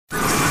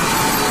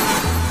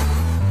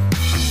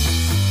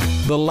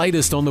the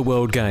latest on the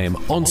world game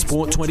on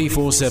Sport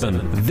 24/7.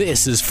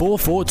 This is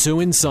 442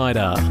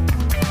 Insider.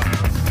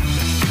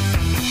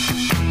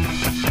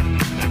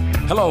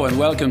 Hello and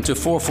welcome to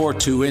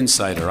 442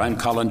 Insider. I'm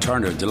Colin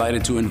Turner,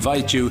 delighted to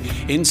invite you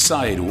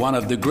inside one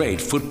of the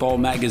great football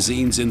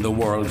magazines in the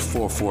world,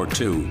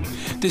 442.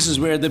 This is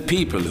where the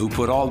people who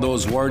put all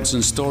those words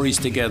and stories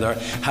together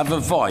have a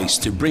voice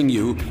to bring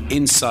you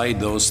inside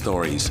those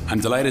stories.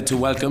 I'm delighted to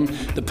welcome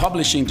the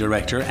publishing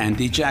director,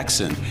 Andy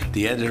Jackson,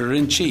 the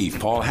editor-in-chief,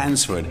 Paul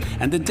Hansford,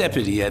 and the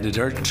deputy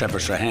editor, Trevor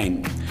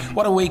Trehane.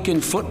 What a week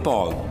in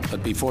football.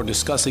 But before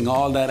discussing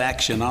all that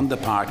action on the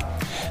park,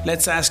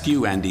 let's ask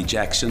you, Andy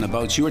Jackson,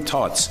 about your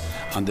thoughts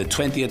on the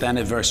 20th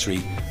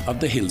anniversary of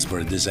the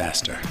Hillsborough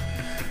disaster.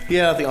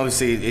 Yeah, I think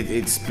obviously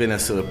it's been a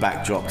sort of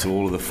backdrop to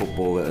all of the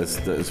football that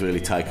has really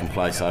taken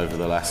place over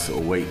the last sort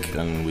of week,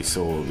 and we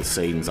saw the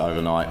scenes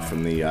overnight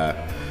from the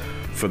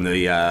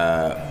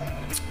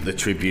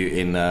tribute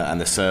in and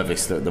the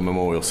service, the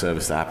memorial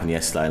service that happened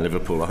yesterday in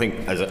Liverpool. I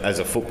think as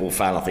a football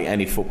fan, I think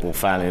any football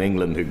fan in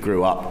England who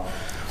grew up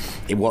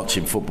in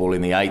watching football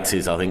in the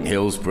 80s, I think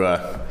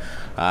Hillsborough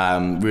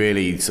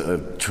really sort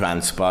of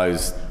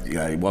transposed. You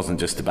know, it wasn't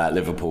just about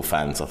Liverpool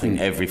fans. I think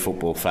every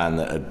football fan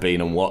that had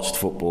been and watched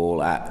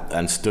football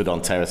and stood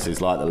on terraces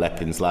like the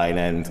Leppings Lane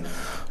end,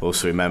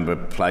 also remember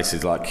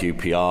places like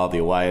QPR, the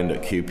away end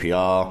at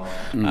QPR,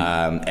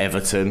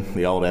 Everton,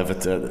 the old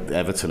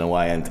Everton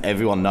away end.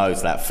 Everyone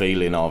knows that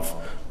feeling of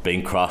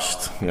being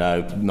crushed, you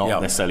know,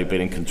 not necessarily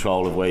being in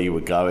control of where you were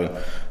going,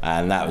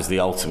 and that was the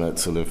ultimate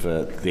sort of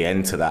the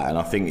end to that. And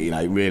I think, you know,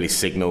 it really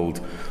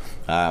signalled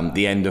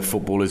the end of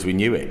football as we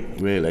knew it,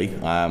 really.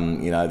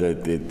 You know,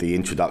 the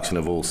introduction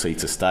of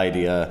all-seater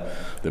stadia,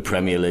 the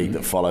Premier League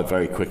that followed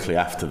very quickly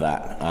after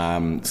that.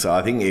 So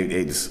I think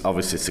it's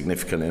obviously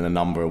significant in a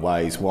number of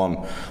ways. One,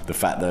 the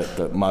fact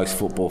that most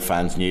football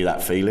fans knew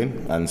that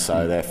feeling, and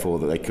so therefore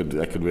that they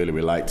could really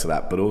relate to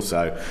that. But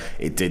also,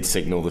 it did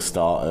signal the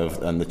start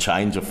of and the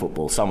change of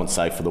football. Some would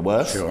say for the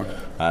worse. Sure.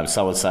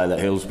 Some would say that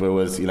Hillsborough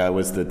was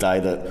the day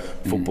that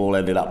football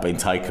ended up being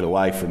taken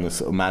away from the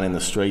sort of man in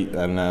the street,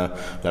 and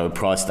they were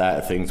priced out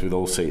of things with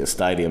all-seater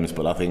stadiums.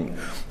 But I think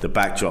the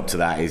backdrop to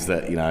that is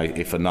that, you know,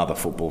 if another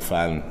football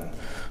fan,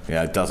 you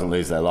know, doesn't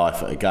lose their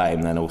life at a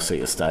game, then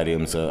all-seater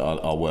stadiums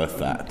are worth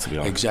that, to be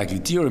honest. Exactly.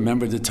 Do you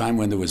remember the time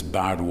when there was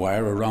barbed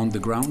wire around the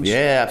grounds?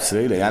 Yeah,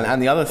 absolutely. And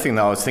the other thing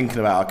that I was thinking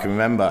about, I can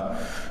remember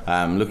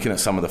looking at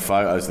some of the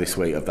photos this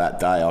week of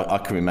that day. I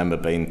can remember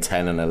being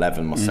 10 and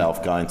 11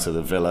 myself, going to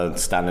the Villa,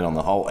 standing on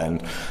the Holt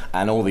end,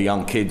 and all the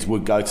young kids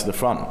would go to the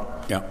front.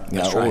 Yeah,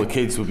 that's right. All the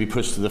kids would be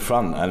pushed to the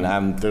front,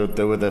 and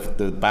there were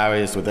the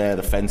barriers were there,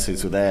 the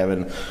fences were there,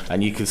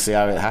 and you could see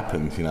how it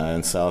happened, you know.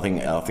 And so I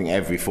think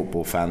every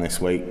football fan this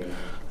week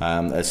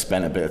has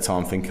spent a bit of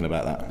time thinking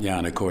about that. Yeah,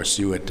 and of course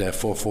you at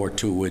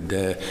 442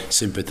 would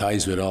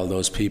sympathise with all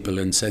those people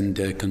and send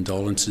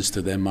condolences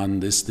to them on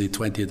the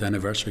 20th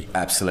anniversary.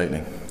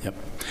 Absolutely. Yep.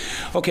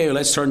 Okay, well,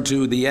 let's turn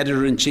to the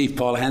editor-in-chief,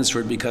 Paul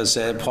Hansford, because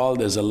Paul,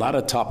 there's a lot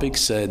of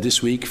topics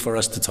this week for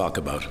us to talk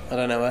about. I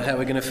don't know how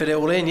we're going to fit it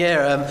all in.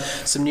 Yeah,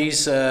 some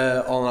news on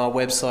our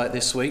website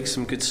this week,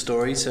 some good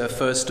stories.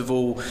 First of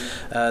all,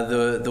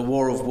 the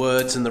war of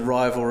words and the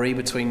rivalry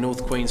between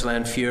North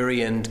Queensland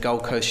Fury and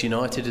Gold Coast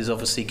United is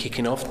obviously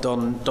kicking off.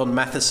 Don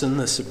Matheson,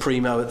 the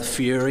Supremo at the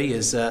Fury,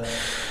 has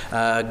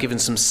given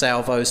some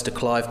salvos to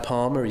Clive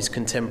Palmer, his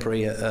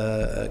contemporary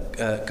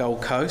at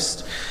Gold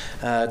Coast.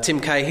 Tim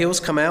Cahill's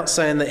come out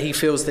saying that he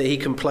feels that he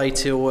can play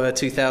till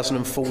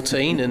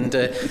 2014, and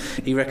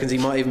he reckons he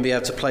might even be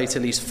able to play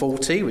till he's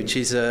 40, which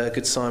is a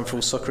good sign for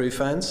all Socceroos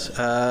fans.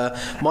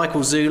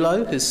 Michael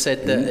Zulo has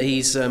said that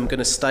he's going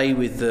to stay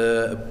with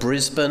the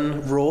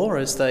Brisbane Roar,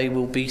 as they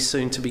will be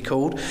soon to be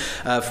called,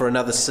 for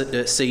another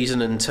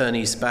season, and turn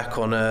his back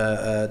on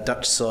a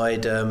Dutch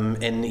side,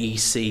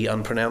 NEC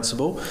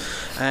unpronounceable.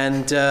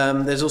 And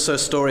there's also a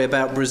story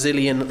about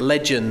Brazilian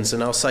legends,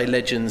 and I'll say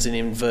legends in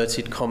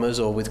inverted commas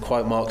or with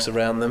quote marks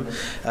around them.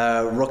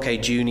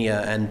 Roque Jr.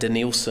 and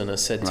Denilson are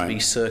said to be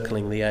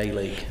circling the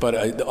A-League.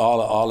 But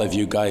all of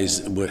you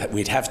guys,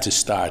 we'd have to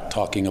start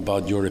talking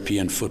about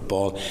European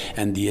football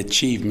and the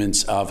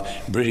achievements of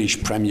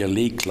British Premier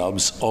League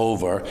clubs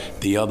over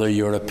the other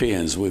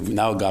Europeans. We've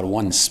now got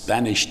one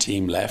Spanish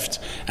team left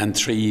and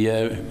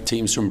 3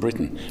 teams from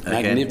Britain.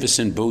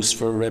 Magnificent boost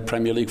for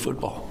Premier League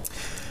football.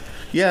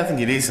 Yeah, I think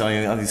it is. I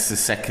mean, it's the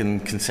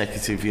second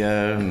consecutive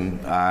year, and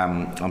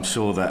I'm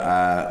sure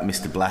that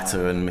Mr.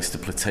 Blatter and Mr.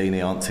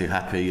 Platini aren't too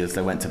happy as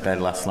they went to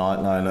bed last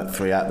night knowing that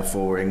 3 out of the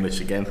 4 were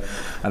English again,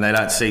 and they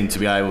don't seem to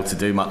be able to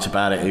do much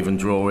about it, even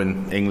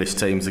drawing English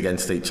teams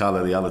against each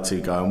other. The other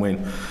two go and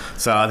win.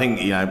 So I think,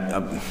 you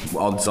know,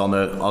 odds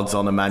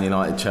on a Man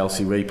United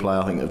Chelsea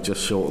replay, I think, have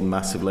just shortened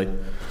massively.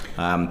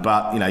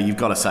 But you've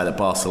got to say that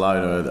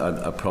Barcelona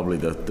are probably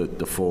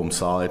the form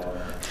side,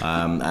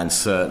 and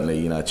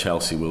certainly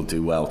Chelsea will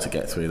do well to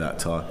get through that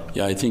tie.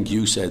 Yeah, I think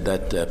you said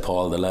that,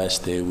 Paul, the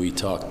last day we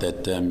talked,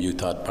 that you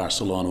thought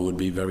Barcelona would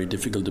be very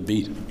difficult to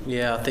beat.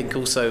 Yeah, I think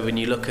also when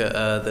you look at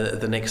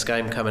the next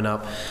game coming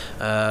up,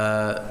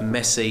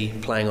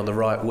 Messi playing on the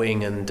right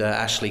wing, and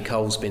Ashley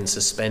Cole's been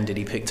suspended.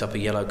 He picked up a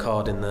yellow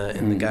card in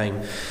the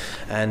game,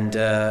 and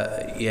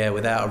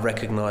without a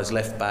recognised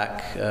left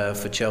back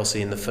for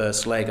Chelsea in the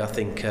first leg, I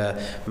think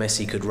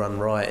Messi could run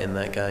riot in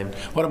that game.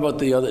 What about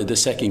the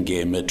second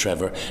game,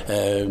 Trevor?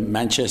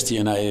 Manchester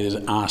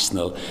United,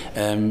 Arsenal.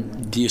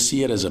 Do you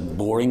see it as a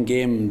boring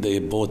game? They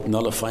both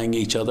nullifying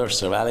each other,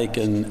 Sir Alec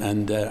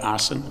and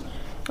Arsene?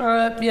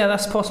 Yeah,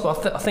 that's possible.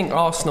 I think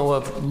Arsenal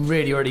have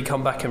really already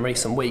come back in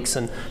recent weeks,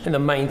 and the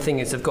main thing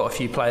is they've got a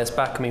few players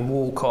back. I mean,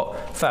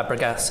 Walcott,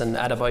 Fabregas and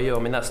Adebayor. I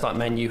mean, that's like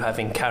Man U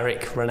having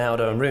Carrick,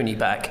 Ronaldo and Rooney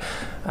back.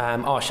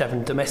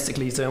 Arshavin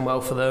domestically is doing well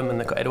for them, and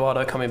they've got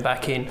Eduardo coming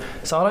back in.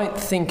 So I don't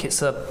think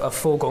it's a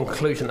foregone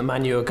conclusion that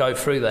Man U will go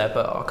through there,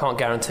 but I can't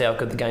guarantee how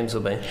good the games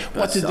will be.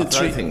 What did I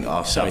don't think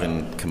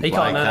Arshavin can play. He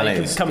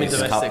can come in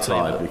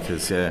domestically.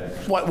 Because,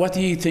 What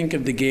do you think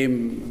of the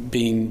game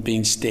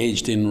being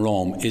staged in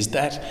Rome? Is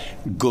that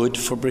good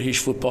for British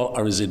football,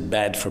 or is it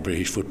bad for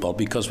British football?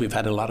 Because we've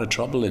had a lot of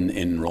trouble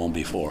in Rome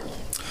before.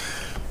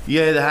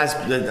 Yeah, there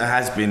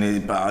has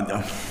been,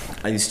 but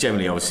it's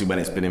generally obviously when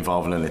it's been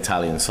involving an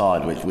Italian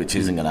side, which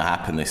isn't going to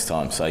happen this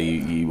time. So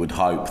you would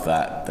hope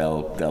that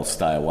they'll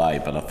stay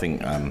away. But I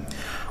think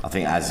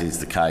as is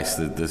the case,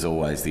 there's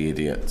always the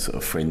idiot sort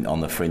of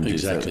on the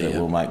fringes that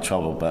will make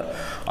trouble. But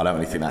I don't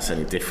really think that's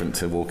any different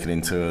to walking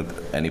into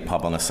any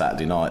pub on a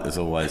Saturday night. There's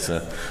always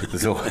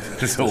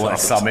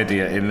some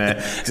idiot in there.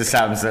 It just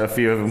happens that a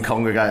few of them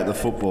congregate at the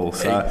football.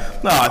 So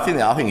no, I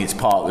think it's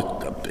part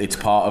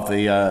of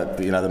the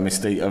the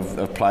mystique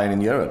of playing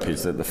in Europe,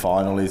 is that the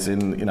final is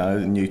in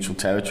neutral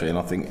territory. And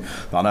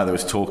I know there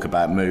was talk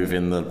about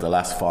moving the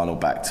last final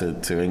back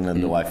to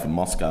England away from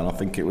Moscow, and I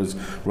think it was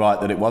right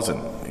that it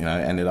wasn't. It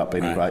ended up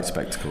being a great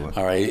spectacle.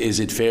 All right, is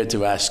it fair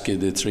to ask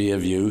the three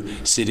of you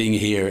sitting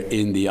here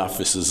in the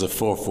offices of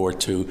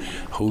 442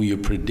 who you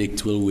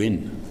predict will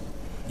win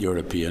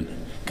European?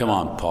 Come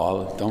on,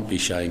 Paul, don't be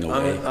shying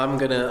away. I'm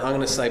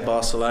gonna say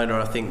Barcelona.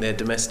 I think their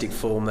domestic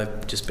form,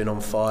 they've just been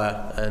on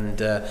fire, and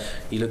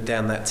you look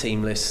down that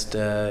team list,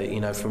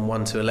 from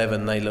 1 to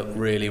 11, they look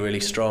really, really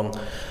strong,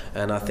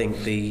 and I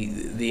think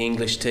the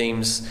English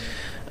teams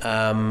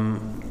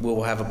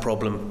will have a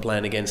problem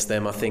playing against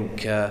them. I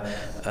think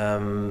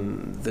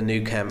the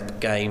Nou Camp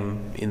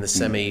game in the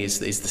semi is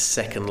the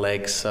second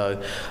leg,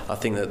 so I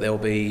think that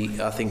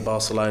I think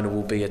Barcelona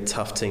will be a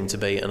tough team to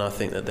beat, and I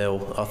think they'll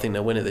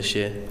win it this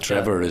year.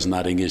 Trevor is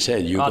nodding his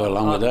head. You go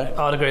along with that?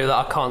 I'd agree with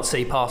that. I can't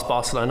see past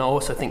Barcelona. I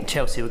also think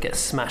Chelsea will get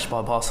smashed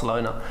by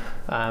Barcelona.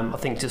 I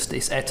think just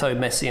it's Eto'o,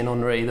 Messi and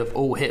Henry, they've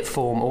all hit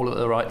form all at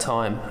the right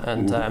time,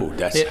 and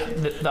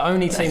the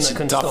only team that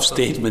can stop them. Tough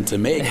statement to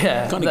make.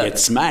 Yeah, going to get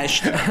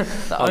smashed.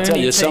 I'll tell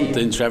you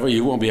something, Trevor,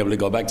 you won't be able to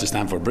go back to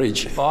Stamford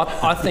Bridge. But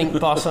I think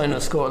Barcelona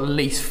will score at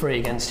least 3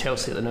 against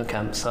Chelsea at the Nou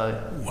Camp,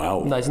 so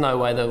there's no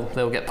way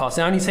they'll get past.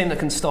 The only team that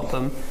can stop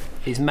them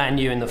is Man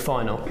U in the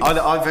final.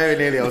 I very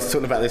nearly, I was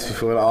talking about this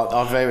before,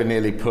 I very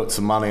nearly put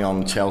some money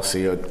on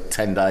Chelsea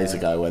 10 days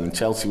ago when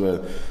Chelsea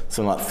were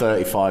something like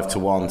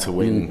 35-1 to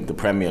win the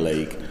Premier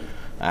League,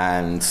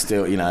 and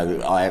still,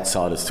 I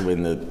outside us to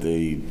win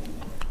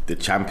the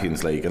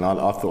Champions League, and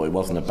I thought it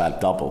wasn't a bad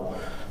double.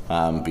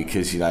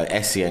 Because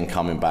SEN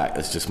coming back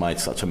has just made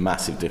such a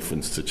massive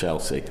difference to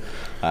Chelsea.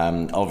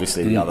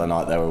 Obviously the other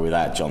night they were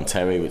without John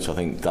Terry, which I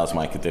think does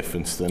make a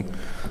difference to them.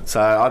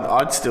 So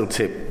I'd still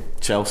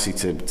tip Chelsea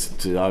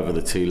to over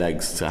the 2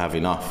 legs to have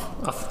enough.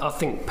 I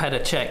think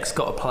Petr Cech's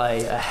got to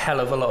play a hell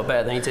of a lot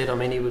better than he did. I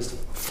mean, he was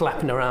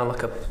flapping around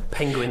like a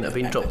penguin that had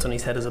been dropped on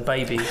his head as a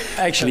baby.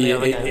 Actually,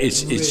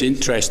 it's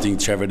interesting,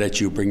 Trevor, that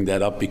you bring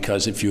that up,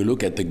 because if you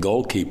look at the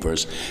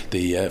goalkeepers,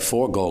 the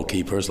 4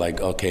 goalkeepers,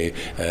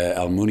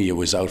 Almunia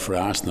was out for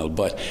Arsenal,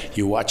 but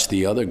you watch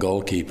the other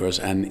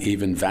goalkeepers, and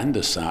even Van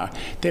der Sar,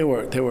 they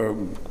were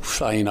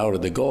flying out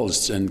of the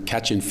goals and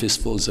catching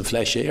fistfuls of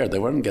fresh air. They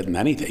weren't getting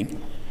anything.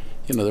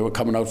 They were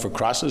coming out for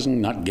crosses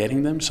and not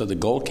getting them. So the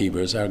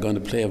goalkeepers are going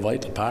to play a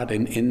vital part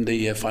in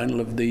the final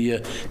of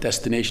the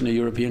Destination of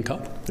European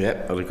Cup.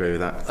 Yep, I'll agree with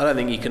that. I don't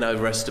think you can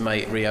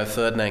overestimate Rio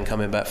Ferdinand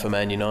coming back for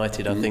Man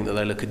United. I think that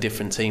they look a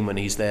different team when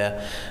he's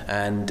there.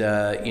 And,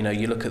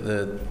 you look at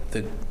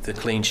the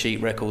clean sheet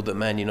record that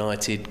Man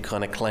United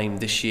kind of claimed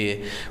this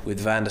year with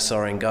Van der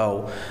Sar in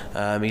goal.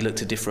 He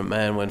looked a different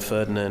man when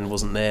Ferdinand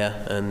wasn't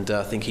there. And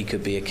I think he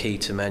could be a key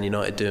to Man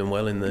United doing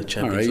well in the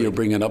Champions League. You're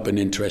bringing up an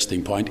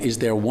interesting point. Is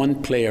there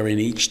one player in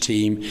each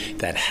team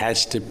that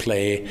has to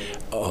play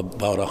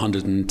about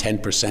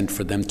 110%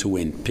 for them to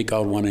win? Pick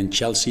out one in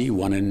Chelsea,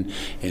 one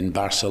in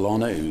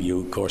Barcelona.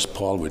 You, of course,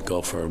 Paul, would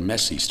go for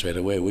Messi straight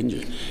away, wouldn't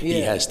you? Yeah.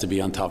 He has to be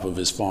on top of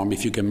his form.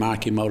 If you can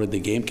mark him out of the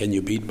game, can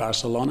you beat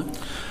Barcelona?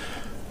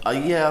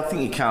 Yeah, I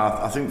think you can.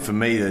 I think for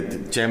me,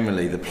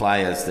 generally the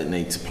players that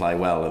need to play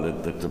well are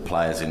the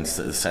players in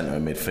the centre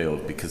of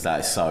midfield, because that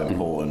is so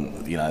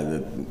important. You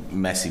know,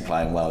 Messi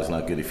playing well is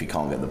no good if you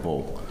can't get the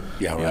ball.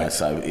 Yeah, right. You know,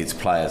 so it's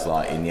players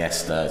like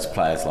Iniesta, it's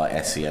players like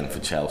Essien for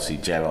Chelsea,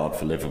 Gerrard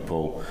for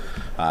Liverpool.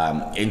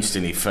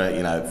 Interestingly,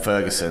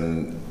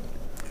 Ferguson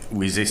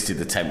resisted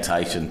the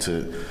temptation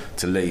to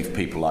leave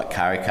people like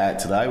Carrick out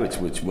today, which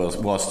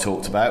was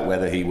talked about,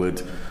 whether he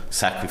would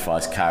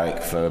sacrifice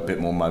Carrick for a bit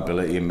more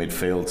mobility in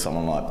midfield,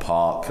 someone like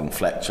Park and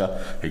Fletcher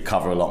who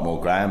cover a lot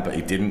more ground, but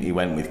he didn't. He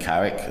went with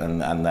Carrick,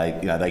 and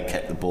they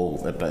kept the ball.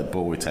 Their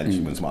ball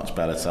retention was much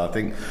better. So I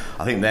think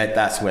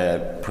that's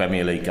where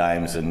Premier League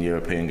games and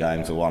European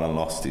games are won and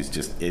lost, is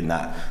just in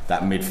that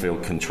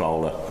midfield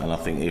controller. And I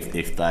think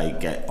if they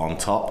get on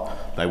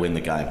top, they win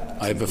the game.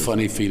 I have a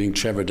funny feeling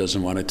Trevor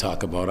doesn't want to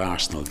talk about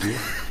Arsenal, do you?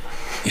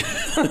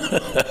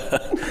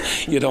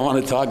 You don't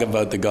want to talk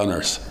about the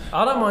Gunners.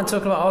 I don't mind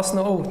talking about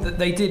Arsenal.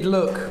 They did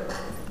look,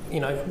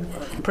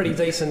 pretty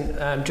decent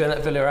during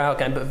that Villarreal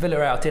game, but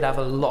Villarreal did have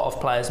a lot of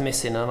players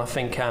missing, and I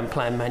think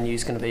playing Man U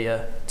is going to be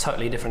a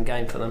totally different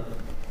game for them.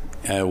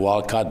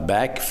 Walcott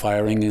back,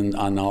 firing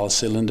on all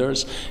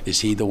cylinders.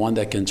 Is he the one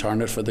that can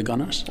turn it for the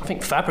Gunners? I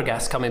think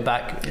Fabregas coming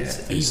back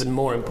is even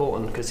more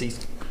important, because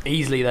he's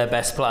easily their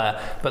best player,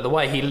 but the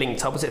way he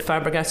linked up, was it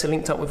Fabregas who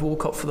linked up with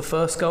Walcott for the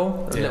first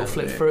goal? A little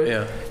flip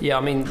through. Yeah,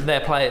 I mean,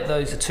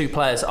 those are two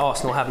players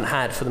Arsenal haven't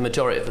had for the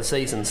majority of the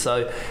season.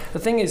 So the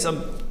thing is,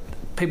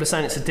 people are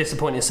saying it's a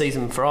disappointing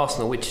season for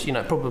Arsenal, which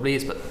probably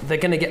is, but they're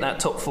going to get that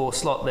top 4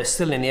 slot. They're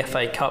still in the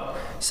FA Cup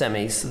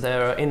semis,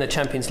 they're in the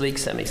Champions League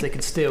semis. They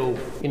could still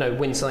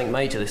win something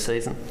major this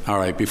season. All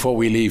right, before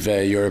we leave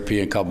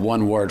European Cup,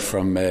 one word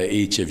from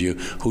each of you,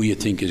 who you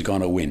think is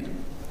going to win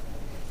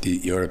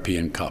the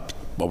European Cup,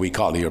 what we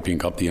call the European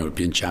Cup, the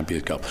European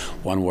Champions Cup.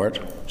 One word,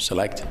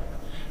 select.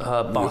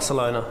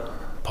 Barcelona.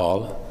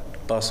 Paul?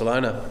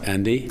 Barcelona.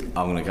 Andy?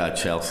 I'm going to go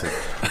Chelsea.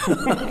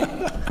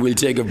 We'll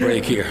take a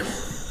break here.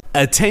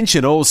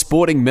 Attention all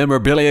sporting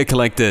memorabilia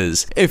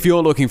collectors. If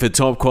you're looking for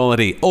top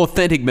quality,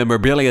 authentic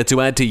memorabilia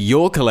to add to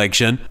your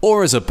collection,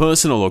 or as a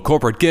personal or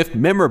corporate gift,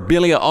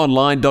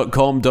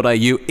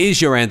 memorabiliaonline.com.au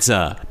is your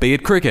answer. Be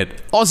it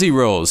cricket, Aussie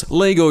rules,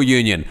 league or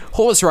union,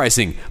 horse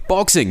racing,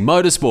 boxing,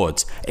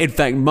 motorsports, in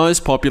fact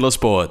most popular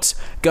sports.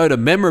 Go to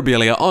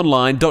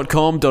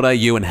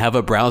memorabiliaonline.com.au and have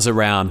a browse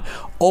around.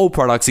 All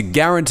products are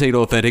guaranteed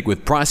authentic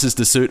with prices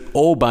to suit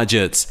all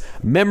budgets.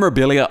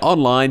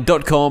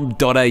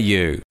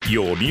 memorabiliaonline.com.au.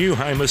 Your new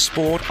home of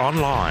sport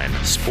online.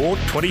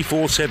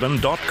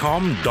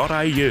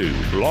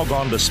 Sport247.com.au. Log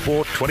on to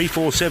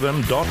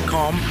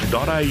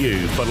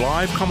sport247.com.au for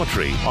live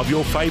commentary of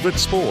your favourite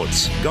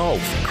sports.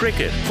 Golf,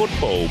 cricket,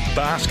 football,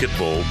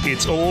 basketball.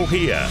 It's all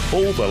here.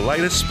 All the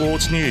latest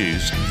sports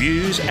news,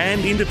 views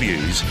and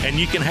interviews. And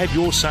you can have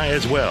your say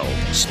as well.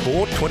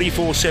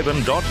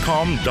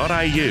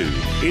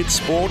 Sport247.com.au. It's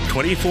Sport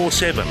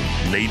 24/7.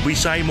 Need we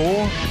say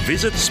more?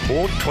 Visit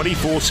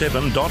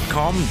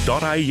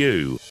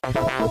sport247.com.au.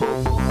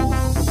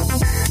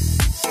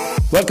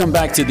 Welcome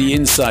back to The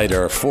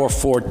Insider,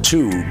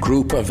 442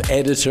 group of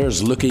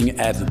editors looking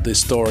at the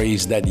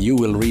stories that you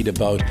will read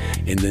about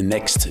in the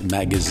next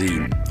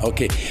magazine.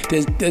 Okay,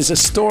 there's a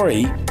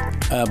story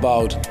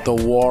about the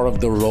War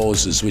of the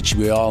Roses, which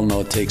we all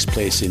know takes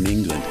place in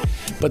England.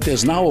 But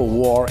there's now a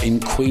war in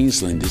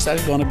Queensland. Is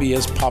that going to be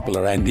as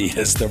popular, Andy,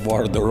 as the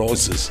War of the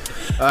Roses?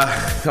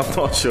 I'm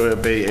not sure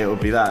it will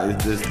be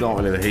that. There's not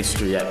really the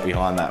history yet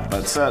behind that,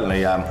 but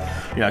certainly,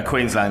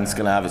 Queensland's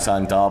going to have its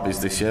own derbies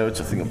this year, which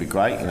I think will be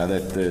great.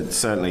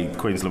 Certainly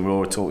Queensland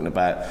Roar are talking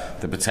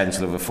about the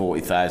potential of a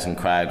 40,000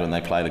 crowd when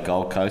they play the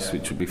Gold Coast,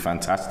 which would be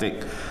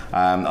fantastic.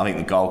 I think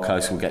the Gold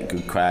Coast will get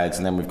good crowds,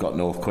 and then we've got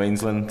North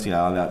Queensland.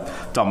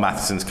 Don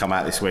Matheson's come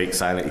out this week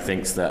saying that he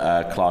thinks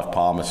that Clive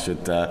Palmer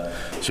should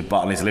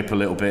button his lip a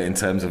little bit in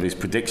terms of his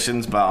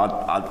predictions, but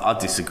I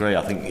disagree.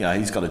 I think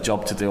he's got a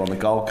job to do on the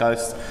Gold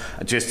Coast,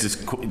 just as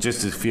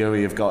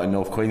Fury have got in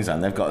North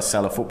Queensland. They've got to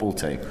sell a football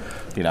team,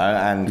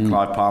 and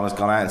Clive Palmer's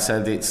gone out and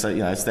said it's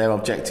their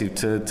objective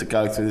to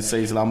go through the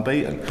season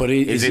unbeaten. But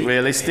is it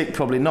realistic?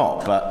 Probably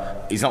not.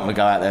 But he's not going to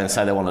go out there and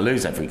say they want to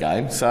lose every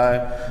game. So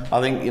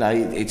I think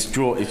it's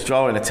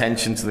drawing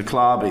attention to the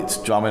club. It's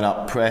drumming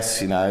up press.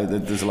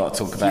 There's a lot of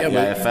talk about the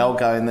AFL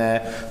going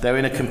there. They're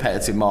in a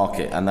competitive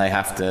market, and they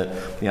have to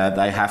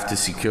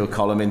secure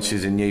column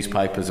inches in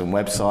newspapers and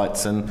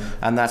websites, and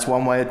that's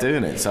one way of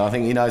doing it. So I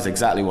think he knows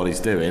exactly what he's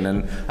doing.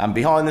 And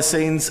behind the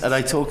scenes, are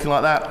they talking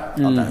like that?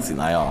 I don't think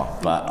they are.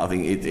 But I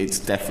think it's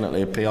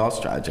definitely a PR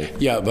strategy.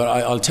 Yeah, but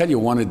I'll tell you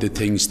one of the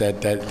things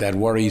that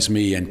worries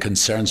me and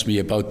concerns me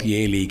about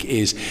the A-League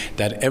is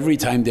that every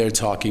time they're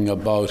talking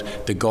about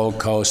the Gold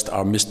Coast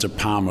or Mr.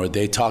 Palmer,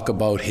 they talk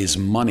about his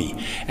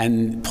money.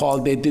 And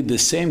Paul, they did the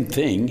same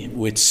thing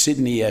with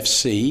Sydney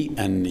FC,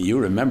 and you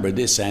remember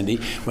this, Andy,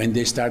 when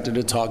they started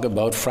to talk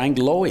about Frank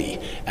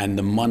Lowy and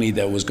the money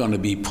that was going to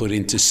be put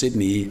into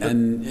Sydney,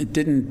 and it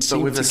didn't seem to get there.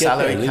 But with the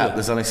salary cap,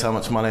 there's only so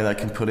much money they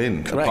can put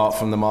in, Correct. apart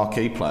from the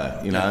marquee player,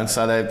 you know. And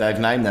so they've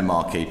named their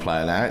marquee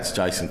player now. It's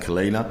Jason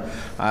Kalina.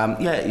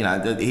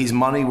 His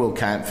money will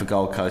count for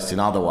Gold Coast in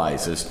other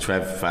ways, as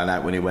Trev found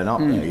out when he went up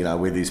there, you know,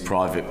 with his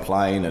private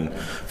plane and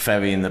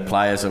ferrying the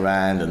players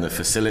around and the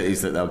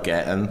facilities that they'll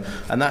get,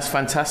 and that's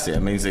fantastic.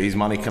 It means that his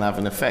money can have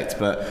an effect.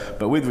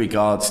 But with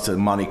regards to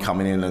money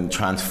coming in and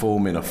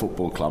transforming a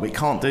football club, it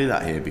can't do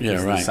that here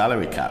because of the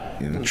salary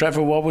cap. You know?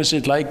 Trevor, what was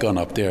it like going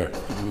up there?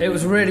 It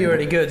was really,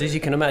 really good. As you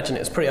can imagine,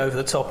 it's pretty over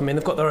the top. I mean,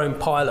 they've got their own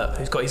pilot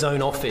who's got his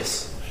own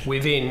office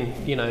within,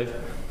 you know,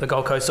 the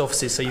Gold Coast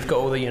offices. So you've got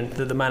all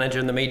the manager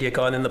and the media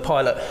guy, and then the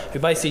pilot who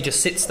basically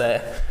just sits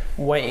there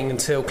waiting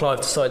until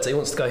Clive decides he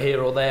wants to go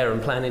here or there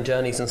and planning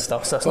journeys and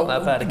stuff. So it's not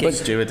that bad a gig.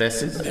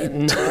 Stewardesses.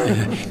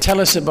 Tell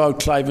us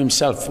about Clive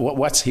himself.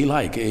 What's he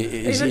like?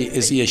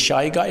 Is he a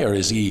shy guy, or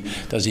does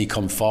he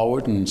come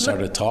forward and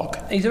sort of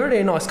talk? He's a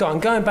really nice guy.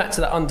 And going back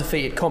to that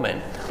undefeated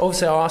comment,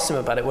 obviously I asked him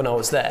about it when I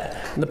was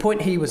there, and the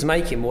point he was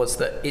making was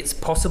that it's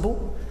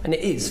possible, and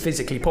it is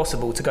physically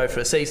possible to go for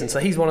a season. So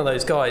he's one of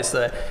those guys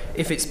that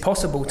if it's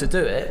possible to do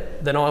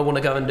it, then I want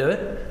to go and do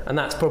it, and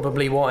that's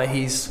probably why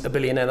he's a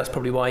billionaire. That's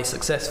probably why he's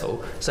successful.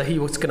 So he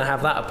was going to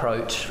have that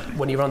approach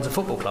when he runs a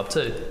football club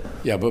too.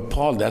 Yeah, but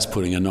Paul, that's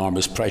putting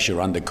enormous pressure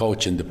on the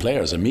coach and the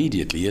players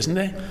immediately, isn't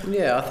it?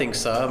 Yeah, I think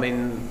so. I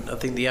mean, I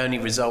think the only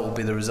result will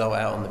be the result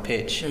out on the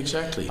pitch.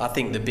 Exactly. I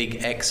think the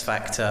big X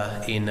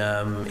factor in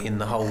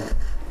the whole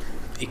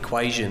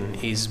equation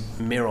is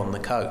Miron, the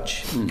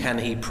coach. Can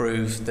he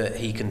prove that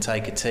he can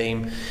take a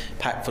team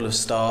packed full of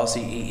stars?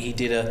 He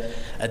did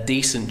a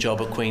decent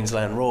job at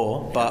Queensland Raw,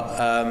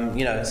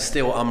 but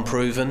still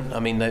unproven. I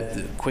mean,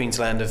 the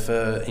Queensland have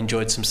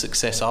enjoyed some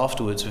success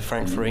afterwards with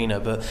Frank Farina,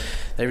 but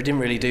they didn't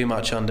really do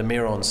much under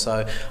Miron.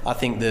 So I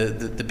think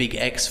the big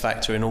X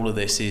factor in all of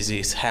this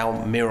is how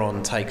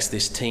Miron takes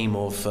this team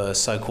of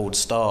so-called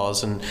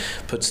stars and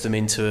puts them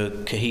into a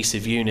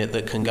cohesive unit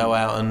that can go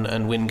out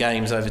and win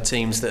games over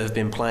teams that have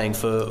been playing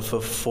for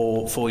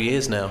 4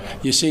 years now.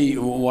 You see,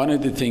 one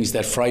of the things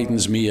that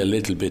frightens me a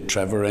little bit,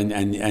 Trevor,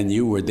 and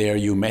you were there,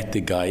 you met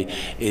the guy,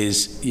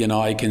 is, you know,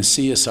 I can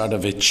see a sort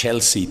of a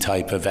Chelsea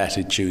type of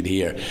attitude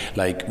here.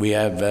 Like, we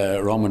have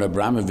Roman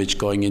Abramovich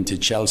going into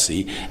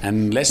Chelsea,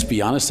 and let's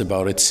be honest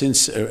about it,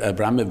 since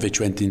Abramovich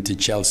went into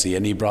Chelsea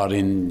and he brought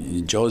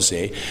in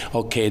Jose,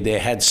 okay, they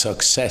had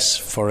success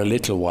for a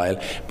little while,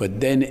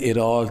 but then it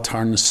all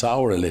turned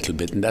sour a little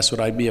bit, and that's what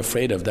I'd be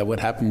afraid of, that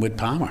would happen with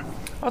Palmer.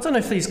 I don't know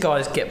if these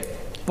guys get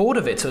bored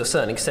of it to a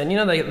certain extent. You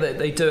know,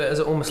 they do it as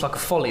almost like a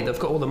folly. They've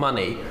got all the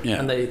money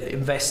and they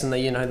invest and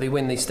they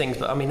win these things.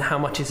 But I mean, how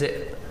much is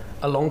it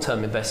a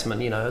long-term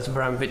investment? You know, has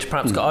Abramovich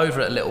perhaps got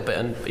over it a little bit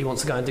and he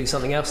wants to go and do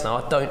something else now?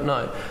 I don't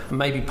know.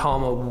 Maybe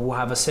Palmer will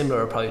have a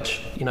similar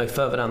approach. You know,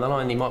 further down the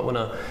line, he might want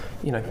to,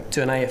 you know,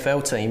 do an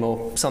AFL team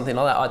or something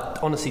like that. I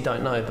honestly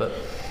don't know, but.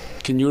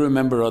 Can you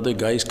remember other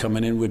guys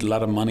coming in with a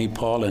lot of money,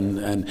 Paul?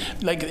 And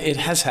like, it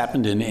has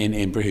happened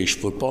in British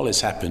football,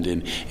 it's happened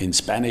in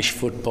Spanish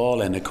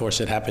football, and of course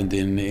it happened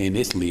in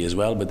Italy as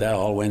well, but that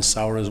all went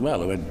sour as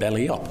well. It went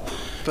belly up.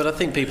 But I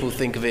think people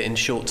think of it in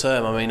short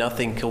term. I mean, I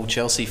think all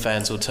Chelsea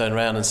fans will turn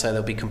around and say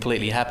they'll be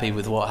completely happy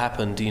with what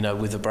happened, you know,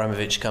 with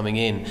Abramovich coming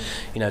in.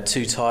 You know,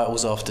 2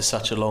 titles after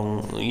such a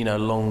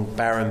long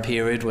barren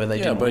period where they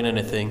didn't win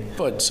anything.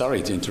 But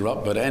sorry to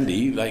interrupt, but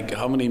Andy, like,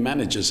 how many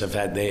managers have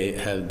they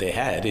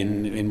had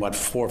in what,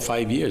 4 or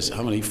 5 years?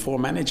 How many? 4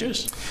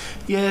 managers?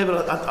 Yeah,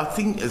 but I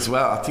think as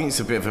well, I think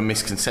it's a bit of a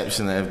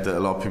misconception that a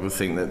lot of people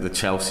think that the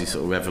Chelsea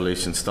sort of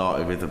revolution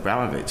started with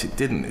Abramovich. It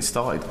didn't. It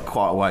started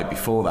quite a way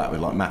before that with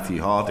like Matthew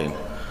Harding.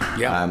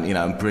 Yeah. You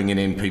know, and bringing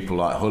in people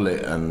like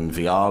Hullet and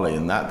Vialli,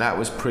 and that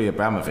was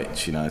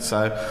pre-Abramovich, you know.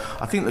 So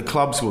I think the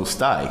clubs will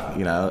stay,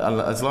 you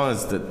know, as long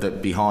as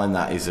that behind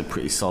that is a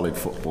pretty solid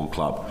football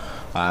club.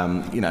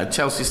 You know,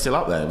 Chelsea's still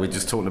up there. We're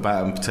just talking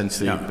about them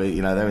potentially,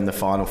 you know, they're in the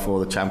final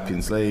 4 of the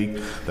Champions League.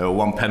 They were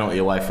 1 penalty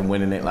away from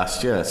winning it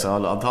last year. So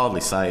I'd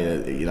hardly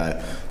say, you know,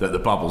 that the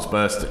bubbles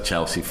burst at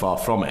Chelsea. Far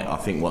from it. I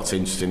think what's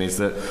interesting is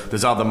that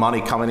there's other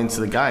money coming into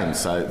the game.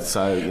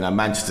 So you know,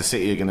 Manchester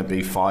City are going to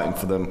be fighting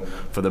for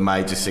the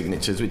major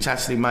signatures, which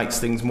actually makes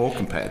things more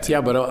competitive. Yeah,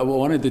 but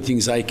one of the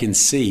things I can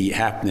see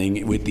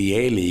happening with the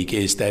A-League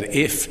is that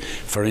if,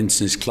 for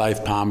instance,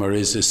 Clive Palmer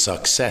is a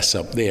success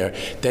up there,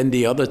 then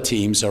the other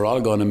teams are all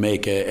all going to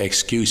make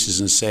excuses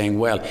and saying,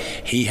 well,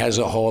 he has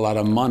a whole lot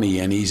of money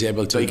and he's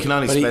able to. But he can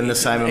only spend the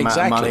same amount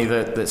of money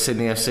that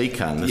Sydney FC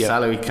can. The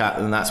salary cap,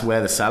 and that's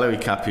where the salary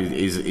cap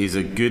is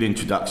a good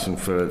introduction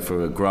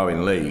for a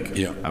growing league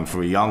and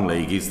for a young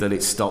league, is that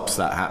it stops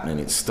that happening.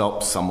 It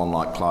stops someone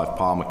like Clive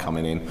Palmer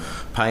coming in,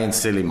 paying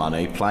silly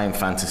money, playing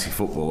fantasy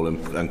football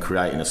and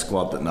creating a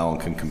squad that no one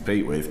can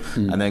compete with,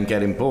 and then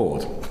getting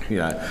bored.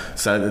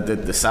 So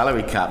the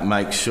salary cap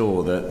makes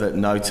sure that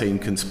no team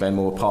can spend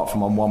more apart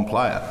from on one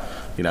player.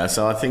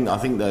 So I think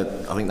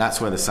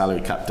that's where the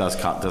salary cap does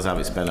have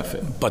its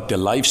benefit. But the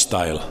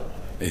lifestyle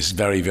is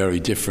very, very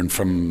different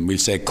from, we'll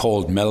say,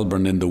 cold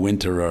Melbourne in the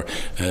winter, or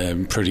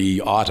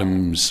pretty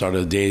autumn sort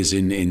of days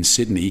in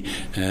Sydney.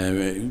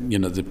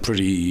 The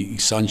pretty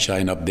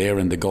sunshine up there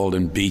and the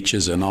golden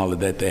beaches and all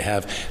of that they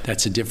have.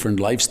 That's a different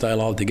lifestyle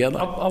altogether.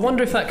 I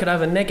wonder if that could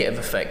have a negative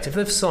effect. If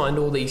they've signed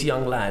all these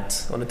young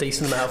lads on a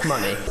decent amount of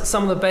money,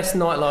 some of the best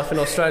nightlife in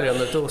Australia on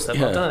the doorstep, I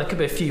don't know, there could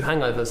be a few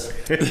hangovers.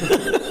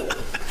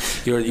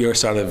 You're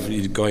sort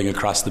of going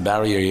across the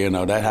barrier,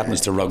 that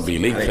happens to rugby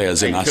league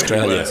players in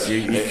Australia.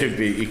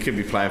 You could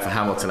be playing for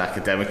Hamilton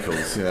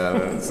Academicals.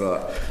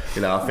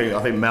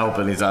 I think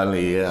Melbourne is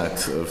only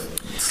sort of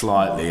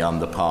slightly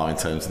under par in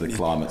terms of the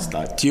climate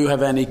state. Do you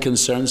have any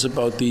concerns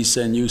about these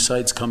new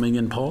sites coming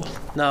in, Paul?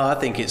 No, I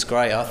think it's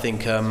great. I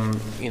think,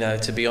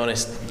 to be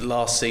honest,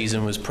 last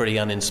season was pretty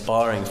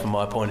uninspiring from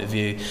my point of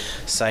view.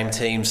 Same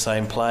teams,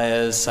 same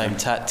players, same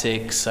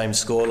tactics, same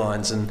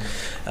scorelines, and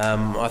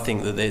I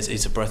think that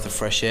it's a breath of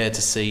fresh air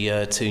to see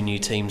two new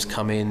teams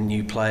come in,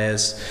 new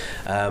players,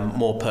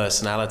 more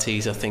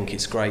personalities. I think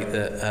it's great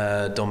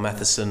that Don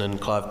Matheson and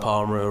Clive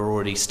Palmer are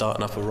already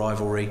starting up a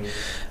rivalry,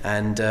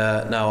 and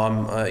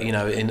I'm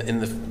in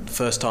the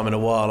first time in a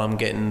while I'm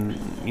getting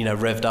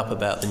revved up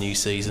about the new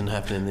season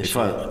happening this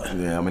year.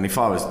 If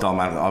I was Dom,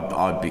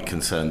 I'd be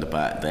concerned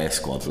about their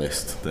squad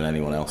list than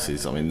anyone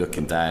else's.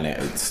 Looking down it,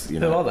 it's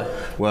Who are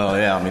they? Well,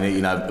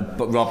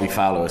 but Robbie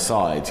Fowler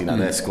aside,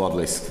 their squad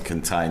list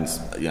contains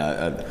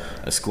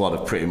a squad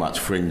of pretty much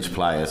fringe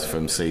players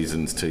from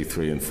seasons 2,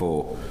 3 and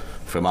 4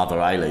 from other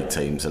A-League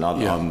teams, and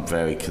I'm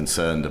very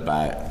concerned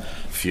about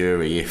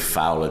Fury if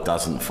Fowler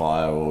doesn't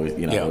fire, or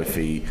if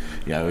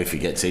he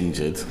gets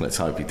injured. Let's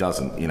hope he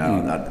doesn't.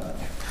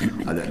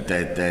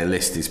 Their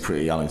list is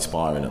pretty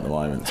uninspiring at the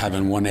moment.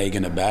 Having one egg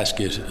in a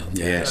basket,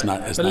 it's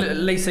not. But at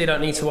least you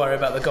don't need to worry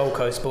about the Gold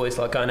Coast boys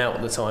going out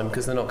all the time,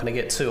 because they're not going to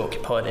get too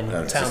occupied in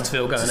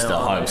Townsville going just out.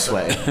 At home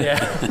sweating.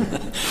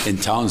 In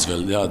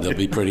Townsville, they'll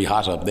be pretty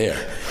hot up there.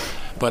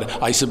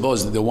 But I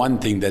suppose the one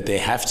thing that they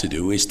have to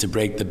do is to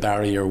break the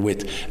barrier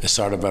with a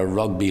sort of a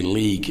rugby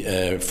league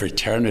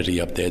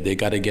fraternity up there. They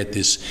got to get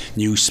this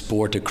new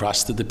sport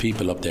across to the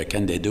people up there.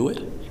 Can they do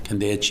it? Can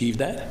they achieve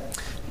that?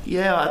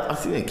 Yeah, I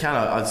think they can.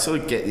 I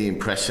sort of get the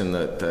impression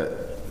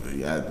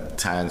that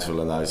Townsville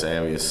and those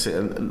areas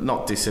are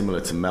not dissimilar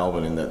to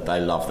Melbourne in that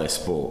they love their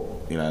sport.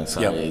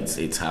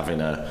 It's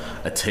having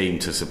a team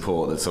to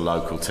support that's a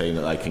local team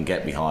that they can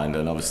get behind,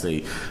 and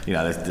obviously,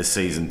 the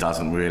season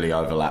doesn't really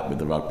overlap with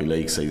the rugby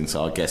league season,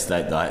 so I guess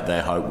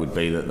their hope would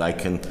be that they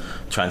can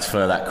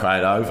transfer that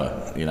crowd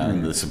over,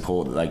 and the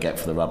support that they get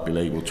for the rugby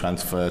league will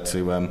transfer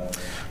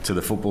to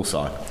the football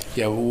side.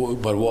 Yeah,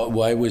 but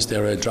why was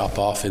there a drop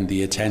off in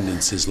the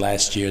attendances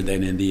last year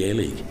then in the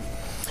A-League,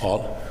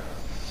 Paul?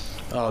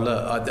 Oh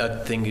look,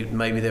 I think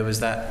maybe there was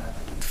that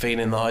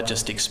feeling that I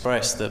just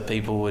expressed, that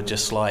people were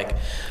just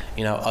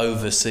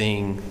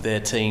overseeing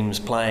their teams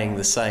playing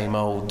the same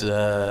old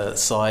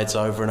sides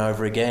over and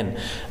over again,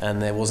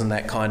 and there wasn't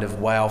that kind of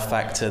wow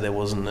factor. There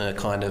wasn't a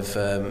kind of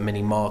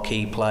many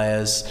marquee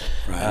players.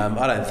 Right.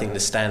 I don't think the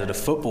standard of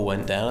football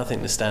went down. I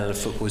think the standard of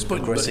football is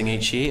progressing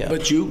each year.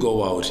 But you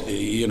go out,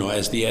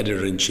 as the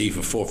editor-in-chief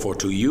of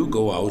 442, you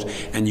go out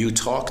and you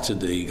talk to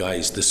the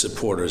guys, the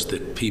supporters, the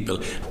people.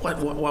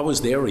 What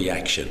was their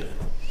reaction?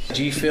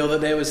 Do you feel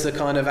that there was the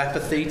kind of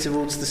apathy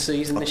towards the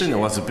season this year? I think there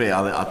was a bit.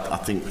 I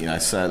think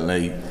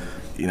certainly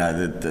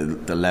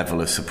the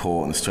level of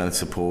support and the strength of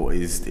support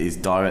is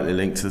directly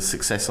linked to the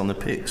success on the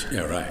pitch.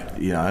 Yeah, right.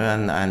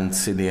 And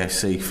Sydney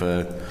FC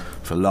for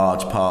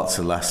large parts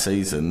of last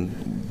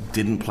season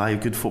didn't play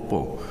good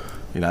football.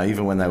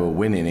 Even when they were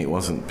winning, it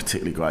wasn't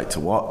particularly great to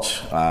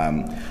watch.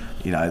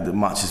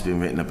 Much has been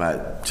written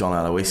about John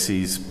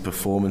Aloisi's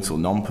performance or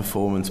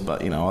non-performance,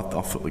 but I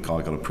thought the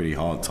guy got a pretty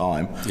hard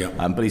time.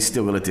 Yeah. But he's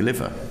still got to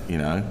deliver.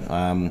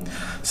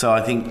 So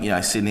I think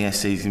Sydney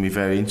FC is going to be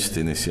very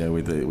interesting this year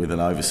with an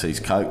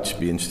overseas coach. It'll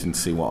be interesting to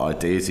see what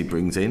ideas he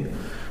brings in.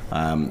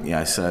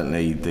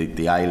 Certainly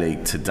the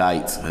A-League to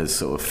date has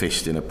sort of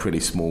fished in a pretty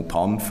small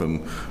pond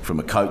from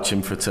a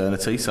coaching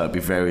fraternity, so it'd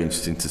be very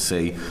interesting to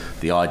see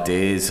the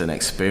ideas and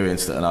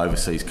experience that an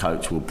overseas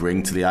coach will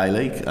bring to the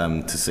A-League,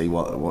 to see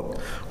what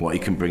he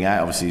can bring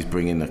out. Obviously he's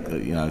bringing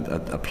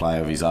a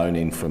player of his own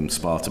in from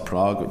Sparta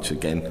Prague, which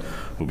again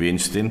will be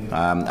interesting.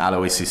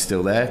 Aloisi is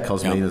still there,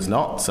 Kosmina's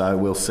not, so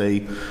we'll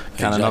see,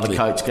 can another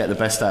coach get the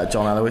best out of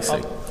John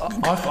Aloisi?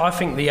 I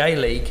think the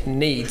A-League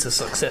needs a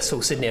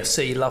successful Sydney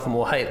FC, love them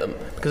or hate them,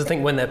 because I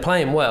think when they're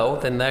playing well,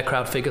 then their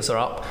crowd figures are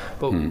up.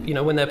 But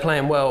when they're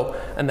playing well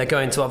and they're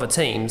going to other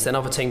teams, then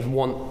other teams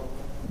want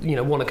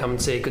to come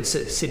and see a good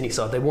Sydney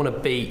side. They want to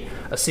beat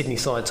a Sydney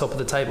side top of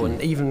the table, and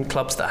even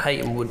clubs that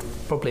hate them would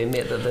probably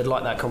admit that they'd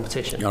like that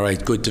competition. All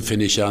right, good to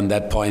finish on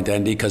that point,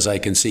 Andy, because I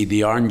can see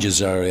the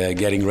Oranges are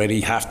getting ready.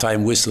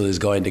 Half-time whistle is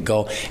going to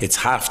go. It's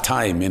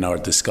half-time in our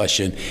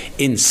discussion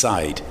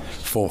inside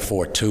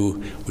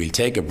 4-4-2. We'll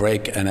take a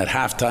break, and at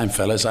half-time,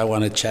 fellas, I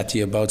want to chat to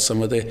you about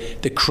some of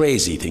the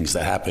crazy things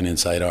that happen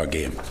inside our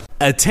game.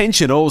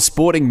 Attention all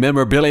sporting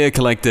memorabilia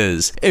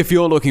collectors. If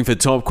you're looking for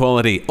top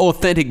quality,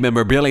 authentic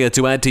memorabilia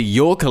to add to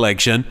your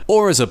collection,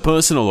 or as a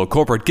personal or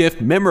corporate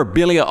gift,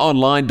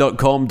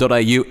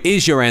 memorabiliaonline.com.au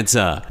is your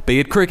answer. Be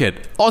it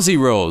cricket, Aussie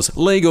rules,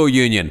 league or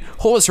union,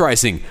 horse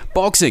racing,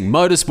 boxing,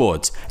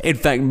 motorsports, in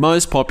fact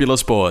most popular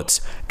sports.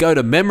 Go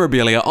to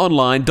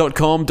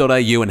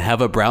memorabiliaonline.com.au and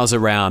have a browse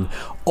around.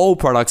 All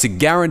products are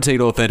guaranteed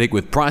authentic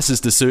with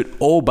prices to suit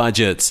all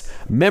budgets.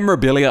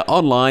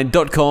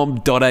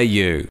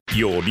 memorabiliaonline.com.au.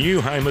 Your new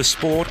home of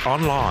sport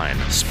online.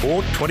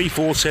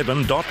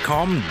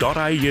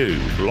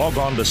 sport247.com.au. Log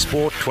on to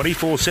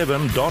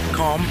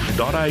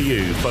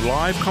sport247.com.au for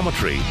live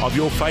commentary of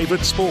your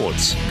favourite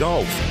sports.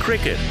 Golf,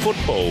 cricket,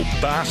 football,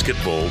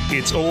 basketball.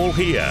 It's all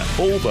here.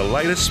 All the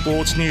latest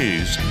sports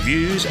news,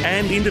 views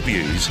and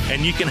interviews.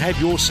 And you can have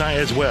your say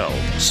as well.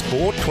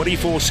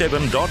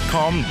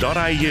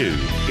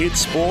 sport247.com.au. It's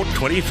Sport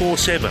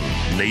 24/7.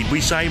 Need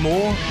we say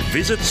more?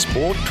 Visit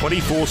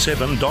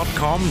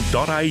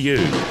sport247.com.au.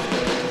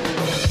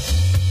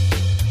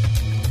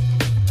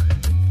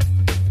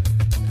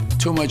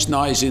 Too much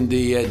noise in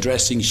the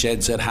dressing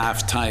sheds at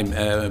half-time.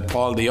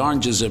 Paul, the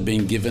oranges are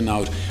being given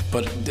out,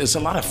 but there's a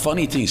lot of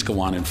funny things go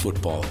on in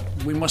football.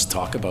 We must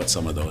talk about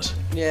some of those.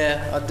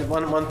 Yeah,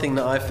 one thing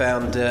that I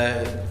found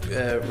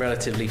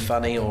relatively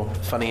funny, or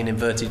funny in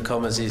inverted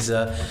commas, is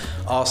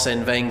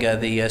Arsene Wenger,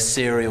 the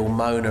serial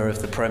moaner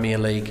of the Premier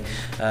League,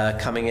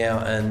 coming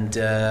out and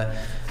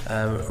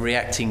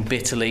reacting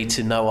bitterly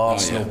to no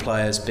Arsenal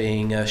players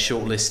being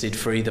shortlisted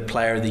for either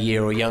Player of the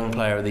Year or Young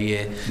Player of the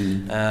Year.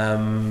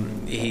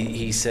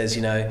 He says,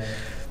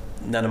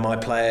 none of my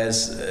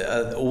players,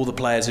 all the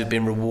players who've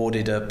been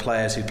rewarded are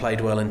players who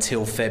played well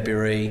until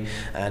February,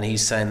 and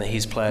he's saying that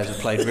his players have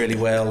played really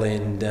well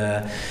in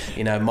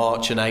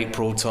March and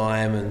April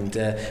time, and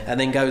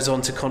then goes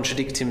on to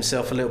contradict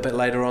himself a little bit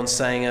later on,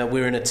 saying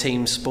we're in a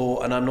team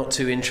sport and I'm not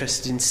too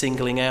interested in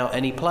singling out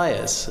any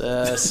players.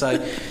 So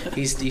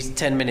his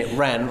 10-minute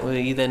rant,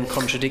 he then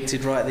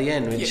contradicted right at the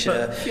end. Which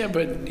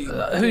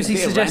who's he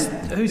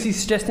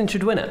suggesting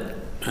should win it?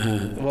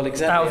 Well,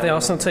 exactly. Out of the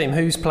Arsenal team,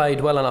 who's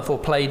played well enough or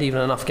played even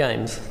enough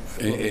games?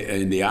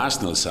 In the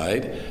Arsenal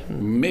side,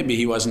 maybe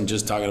he wasn't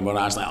just talking about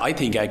Arsenal. I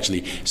think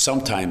actually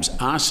sometimes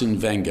Arsene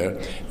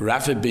Wenger,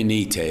 Rafa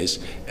Benitez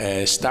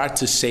start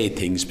to say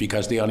things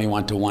because they only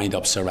want to wind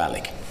up Sir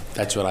Alec.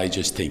 That's what I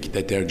just think,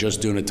 that they're just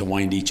doing it to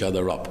wind each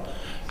other up.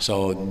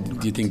 So,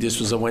 do you think this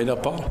was a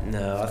wind-up, Paul?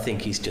 No, I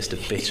think he's just a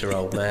bitter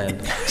old man.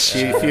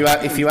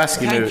 If you ask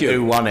him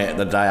who won it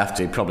the day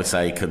after, he'd probably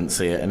say he couldn't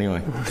see it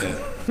anyway.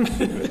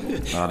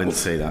 I didn't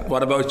see that.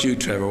 What about you,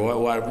 Trevor?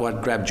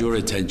 What grabbed your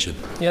attention?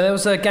 Yeah, there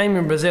was a game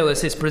in Brazil.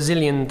 It's this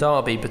Brazilian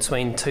derby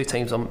between two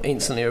teams. I'm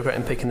instantly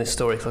regretting picking this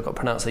story because I've got to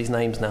pronounce these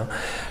names now.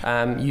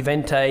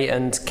 Juventus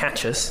and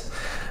Caxias.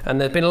 And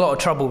there's been a lot of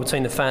trouble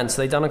between the fans.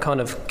 So they've done a kind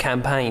of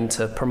campaign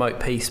to promote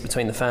peace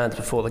between the fans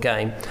before the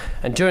game.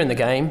 And during the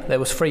game, there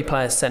was 3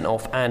 players sent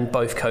off and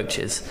both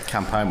coaches.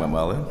 Campaign went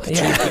well then.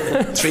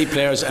 Yeah. 3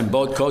 players and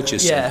both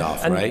coaches sent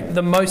off, and right?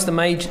 The most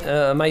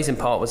amazing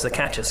part was the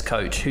Caxias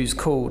coach, who's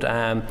called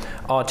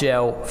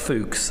Argel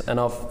Fuchs,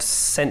 and I've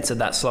censored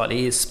that slightly.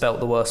 He is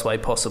spelt the worst way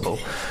possible.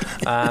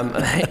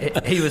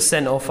 He was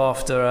sent off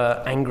after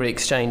an angry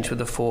exchange with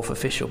the 4th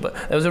official. But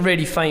there was a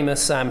really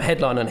famous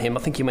headline on him.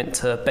 I think he went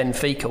to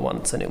Benfica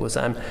once, and it was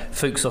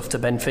Fuchs off to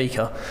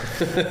Benfica.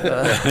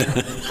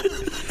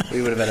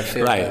 We would have had a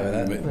field right,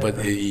 with that.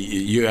 But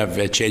you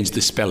have changed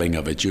the spelling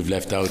of it. You've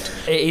left out.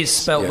 It is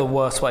spelled the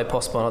worst way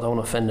possible. I don't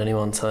want to offend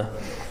anyone, so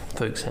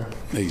Fuchs. Yeah.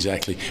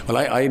 Exactly. Well,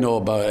 I know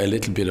about a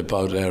little bit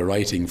about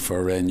writing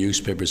for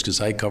newspapers,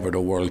 because I covered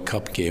a World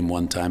Cup game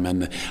one time,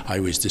 and I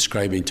was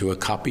describing to a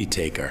copy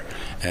taker.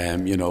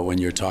 When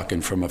you're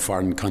talking from a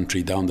foreign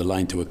country down the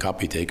line to a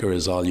copy taker,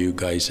 as all you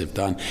guys have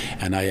done,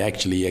 and I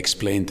actually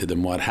explained to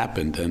them what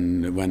happened.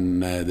 And when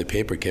the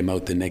paper came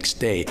out the next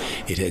day,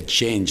 it had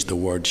changed the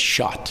word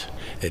shot.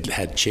 It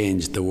had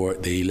changed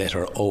the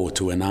letter O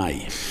to an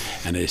I,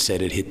 and it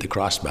said it hit the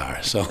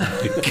crossbar. So I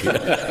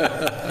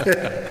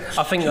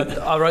think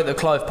I wrote that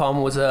Clive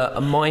Palmer was a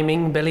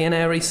miming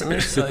billionaire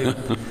recently. So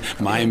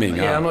miming,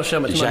 yeah, I'm not sure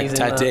how much money's in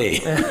that.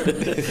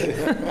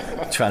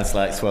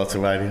 Translates well to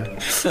radio.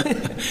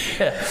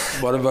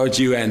 What about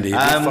you, Andy?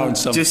 Have you found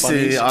some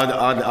funnies?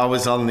 I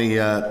was on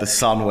the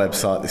Sun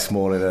website this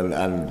morning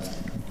and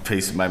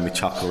piece that made me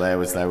chuckle there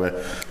was they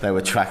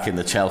were tracking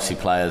the Chelsea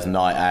players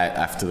night out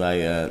after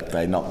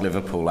they knocked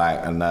Liverpool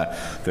out, and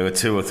there were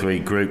 2 or 3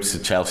 groups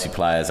of Chelsea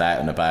players out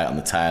and about on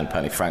the town.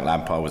 Apparently Frank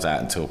Lampard was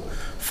out until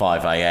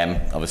 5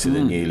 a.m. Obviously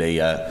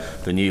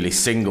the newly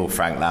single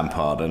Frank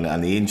Lampard,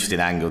 and the interesting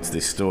angle to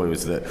this story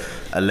was that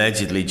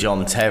allegedly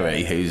John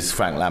Terry, who's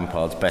Frank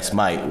Lampard's best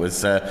mate,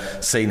 was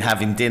seen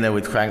having dinner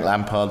with Frank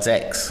Lampard's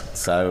ex.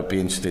 So it'd be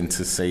interesting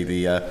to see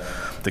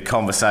the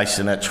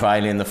conversation at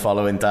training the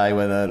following day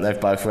when they've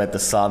both read The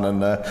Sun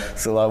and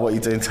so like, what are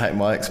you doing taking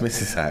my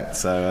ex-missus out?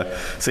 So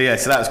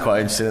that was quite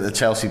interesting that the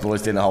Chelsea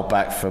boys didn't hold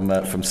back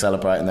from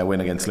celebrating their win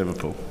against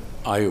Liverpool.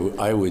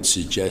 I would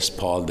suggest,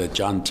 Paul, that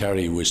John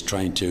Terry was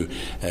trying to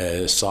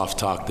soft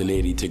talk the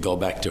lady to go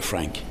back to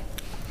Frank.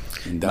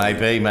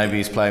 Maybe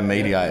he's playing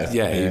mediator.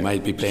 Yeah, he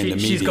might be playing the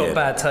mediator. She's got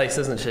bad taste,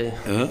 hasn't she?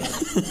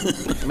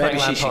 Maybe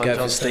she should go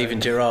for Steven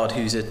Gerrard,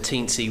 who's a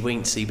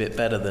teensy-weensy bit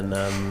better than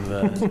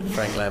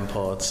Frank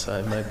Lampard.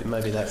 So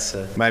maybe that's...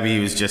 Maybe he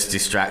was just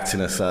distracting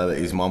her so that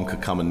his mum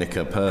could come and nick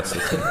her purse.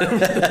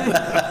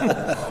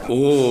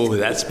 Oh,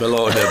 that's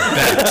below the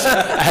belt.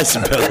 That's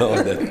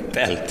below the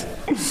belt.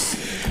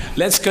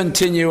 Let's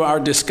continue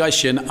our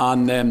discussion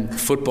on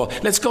football.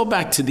 Let's go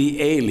back to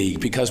the A-League,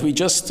 because we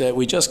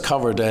just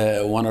covered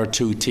 1 or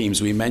 2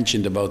 teams. We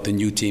mentioned about the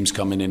new teams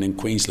coming in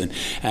Queensland,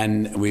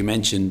 and we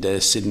mentioned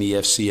Sydney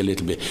FC a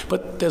little bit.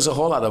 But there's a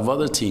whole lot of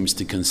other teams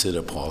to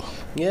consider, Paul.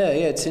 Yeah,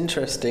 it's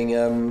interesting.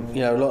 A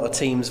lot of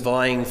teams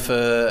vying for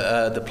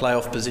the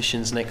playoff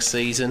positions next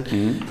season.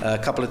 Mm-hmm. A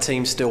couple of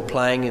teams still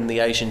playing in the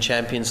Asian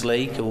Champions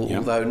League,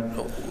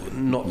 although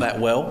not that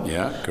well.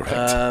 Yeah,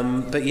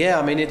 correct. But yeah,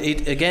 I mean,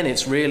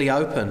 it's really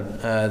open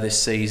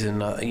this season.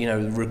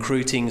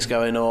 Recruiting's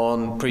going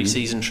on,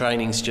 pre-season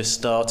training's just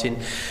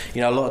starting.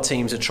 A lot of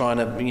teams are trying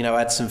to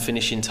add some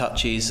finishing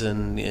touches,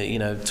 and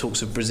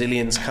talks of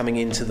Brazilians coming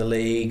into the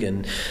league,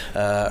 and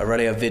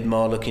Aurelio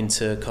Vidmar looking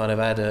to kind of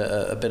add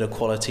a bit of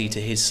quality to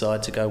his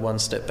side to go one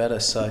step better.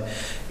 So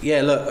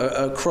yeah, look,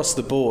 across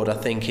the board, I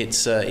think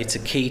it's a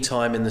key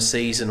time in the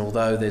season.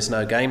 Although there's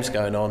no games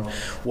going on,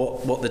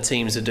 what the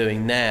teams are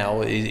doing now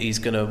is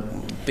going to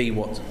be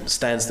what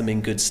stands them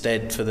in good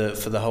stead for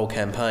the whole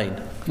campaign.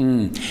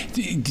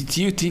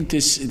 Do you think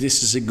this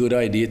is a good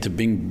idea to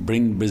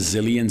bring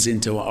Brazilians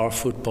into our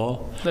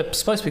football? They're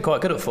supposed to be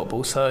quite good at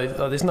football, so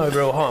there's no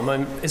real harm.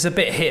 It's a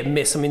bit hit and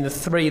miss. I mean, the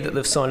 3 that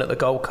they've signed at the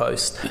Gold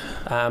Coast,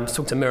 I was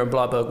talking to Miran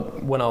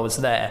Bleiberg when I was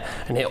there,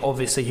 and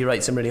he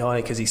rates them really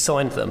high because he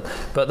signed them.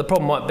 But the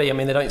problem might be,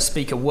 they don't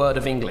speak a word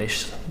of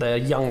English. They're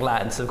young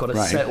lads who've got to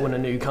settle in a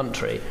new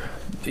country.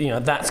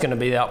 That's going to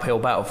be the uphill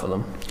battle for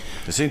them.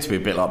 It seems to be a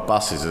bit like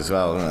buses as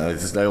well.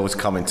 They always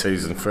come in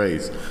 2s and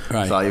 3s.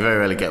 Right. So you very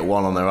rarely get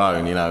one on their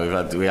own.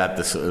 We had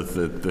the sort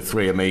of the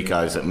 3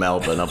 amigos at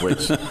Melbourne, of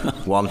which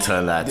one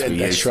turned out to be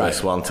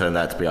useless, one turned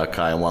out to be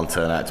okay, and one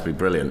turned out to be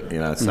brilliant.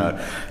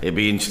 So it'd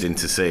be interesting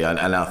to see. And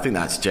I think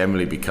that's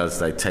generally because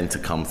they tend to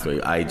come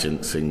through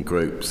agents in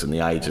groups, and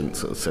the agent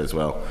sort of says,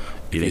 well,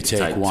 you need to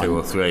take 2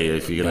 or 3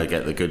 if you're going to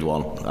get the good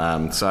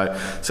one. So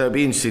it'd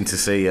be interesting to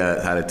see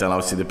how they've done.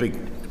 Obviously, the big,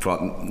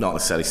 not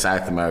necessarily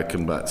South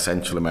American, but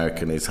Central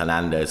American is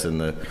Hernandez, and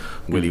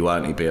will he,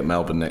 won't he be at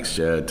Melbourne next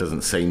year? It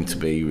doesn't seem to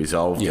be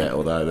resolved yet,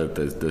 although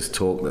there's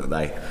talk that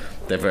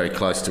they're very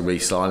close to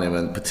re-signing him,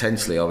 and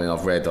potentially,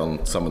 I've read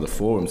on some of the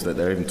forums that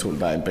they're even talking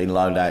about him being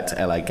loaned out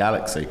to LA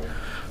Galaxy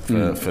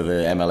for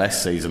the MLS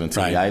season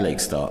until the A-League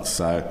starts.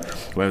 So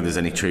whether there's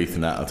any truth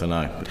in that, I don't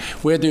know.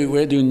 Where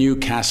do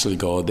Newcastle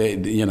go?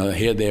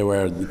 Here they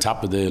were at the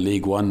top of the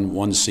league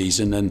one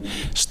season and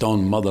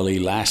Stone Motherly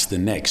last the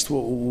next.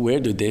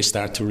 Where do they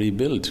start to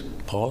rebuild,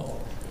 Paul?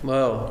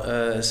 Well,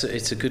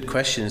 it's a good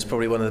question. It's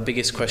probably one of the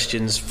biggest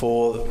questions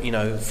for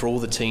all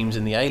the teams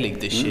in the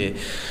A-League this year.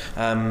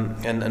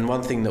 And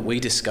one thing that we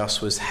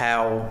discussed was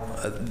how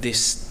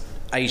this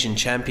Asian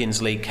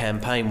Champions League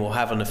campaign will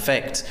have an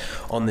effect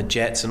on the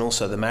Jets and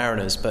also the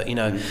Mariners, but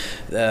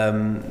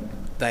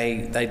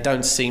they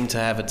don't seem to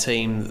have a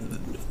team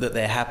that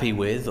they're happy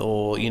with,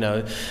 or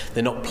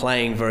they're not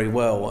playing very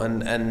well,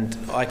 and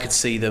I could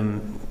see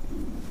them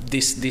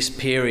this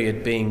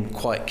period being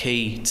quite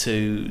key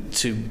to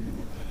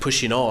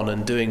pushing on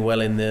and doing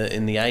well in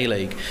the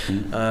A-League.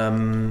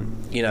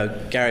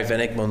 Gary Van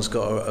Egmont's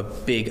got a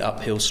big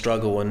uphill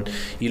struggle, and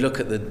you look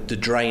at the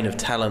drain of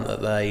talent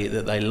that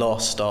they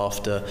lost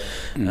after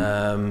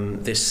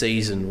this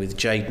season with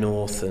Jade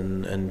North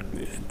and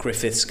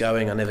Griffiths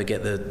going. I never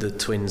get the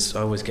twins.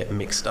 I always get them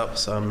mixed up,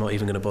 so I'm not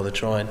even going to bother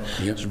trying.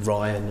 It's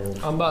Ryan.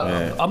 I'm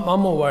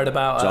more worried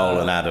about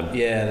Joel and Adam.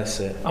 Yeah, that's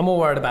it. I'm more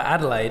worried about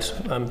Adelaide.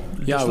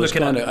 I was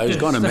going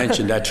to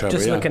mention that, Trevor.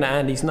 Just looking at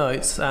Andy's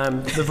notes,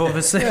 they've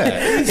obviously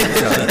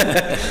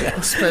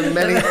spent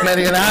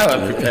many an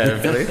hour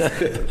preparing for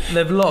this.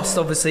 They've lost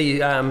obviously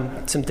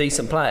some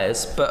decent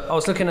players, but I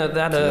was looking at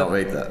that. Did you not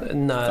read that?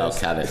 No,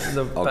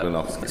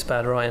 it's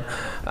bad Ryan.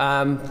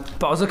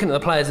 But I was looking at the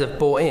players they've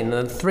bought in,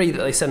 and the 3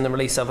 that they sent them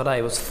release the other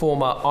day was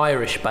former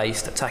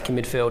Irish-based attacking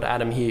midfield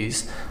Adam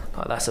Hughes.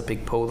 That's a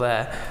big pull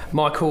there.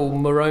 Michael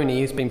Moroney,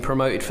 who's been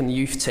promoted from the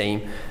youth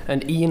team,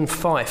 and Ian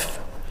Fife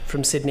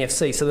from Sydney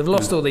FC. So they've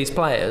lost all these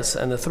players,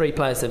 and the 3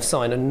 players they've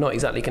signed are not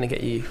exactly going to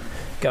get you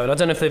going. I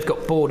don't know if they've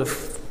got bored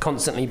of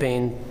constantly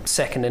being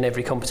second in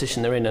every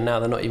competition they're in, and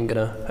now they're not even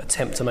going to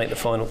attempt to make the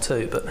final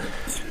 2, but a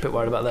bit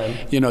worried about them.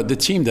 The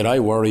team that I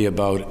worry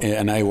about,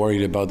 and I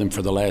worried about them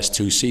for the last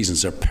 2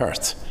 seasons, are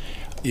Perth.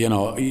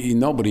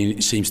 Nobody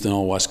seems to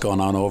know what's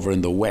going on over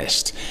in the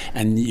West,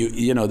 and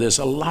there's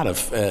a lot of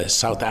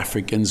South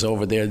Africans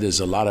over there. There's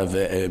a lot of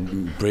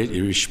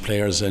British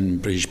players and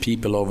British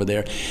people over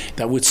there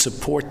that would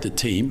support the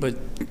team, but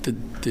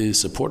the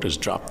supporters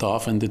dropped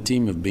off, and the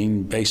team have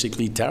been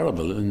basically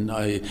terrible. And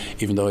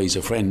even though he's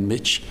a friend,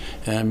 Mitch,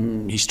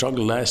 he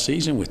struggled last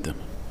season with them.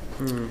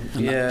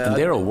 And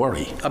they're a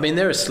worry. I mean,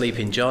 they're a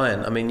sleeping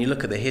giant. I mean, you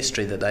look at the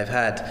history that they've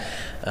had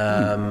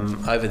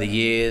over the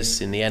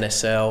years in the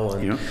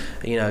NSL,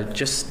 and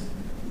just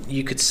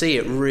you could see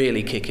it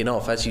really kicking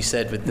off, as you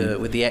said, with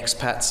the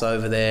expats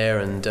over there,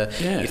 and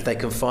if they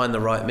can find the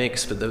right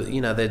mix. But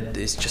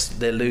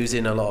they're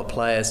losing a lot of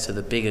players to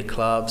the bigger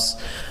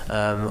clubs.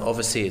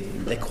 Obviously,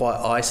 they're quite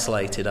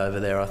isolated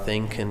over there, I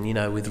think, and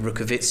with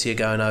Rukavica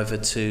going over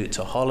to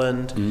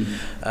Holland,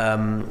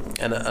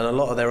 and a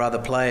lot of their other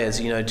players,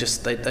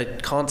 they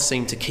can't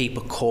seem to keep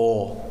a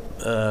core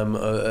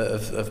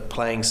of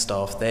playing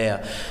staff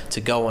there to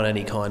go on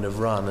any kind of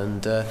run,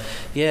 and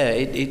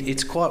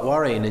it's quite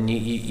worrying, and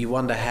you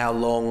wonder how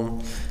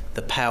long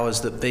the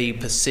powers that be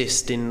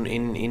persist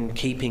in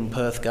keeping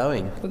Perth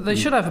going. Well, they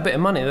should have a bit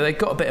of money. They've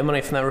got a bit of money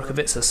from their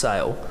Rukavica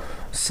sale,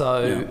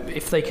 so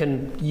if they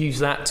can use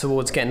that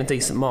towards getting a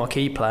decent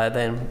marquee player,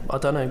 then I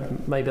don't know,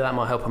 maybe that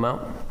might help them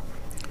out.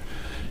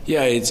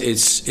 Yeah,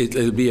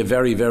 it'll be a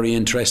very, very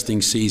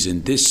interesting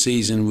season. This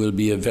season will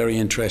be a very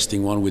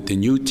interesting one with the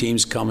new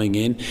teams coming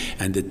in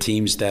and the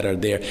teams that are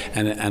there.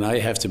 And I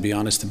have to be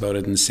honest about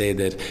it and say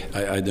that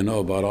I don't know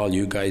about all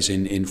you guys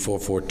in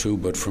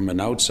 4-4-2, but from an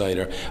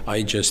outsider,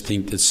 I just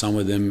think that some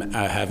of them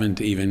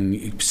haven't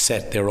even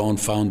set their own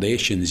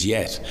foundations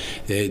yet.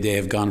 They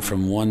have gone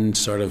from one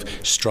sort of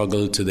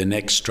struggle to the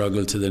next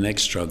struggle to the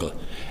next struggle.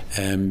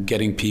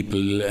 Getting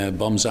people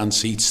bums on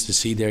seats to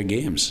see their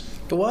games.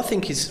 But what I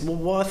think is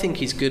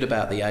good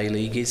about the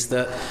A-League is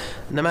that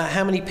no matter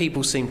how many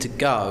people seem to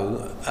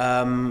go,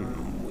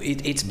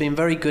 it's been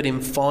very good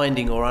in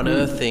finding or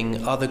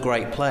unearthing other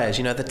great players.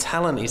 The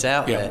talent is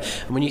out there.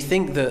 And when you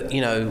think that,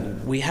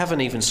 we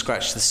haven't even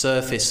scratched the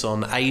surface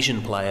on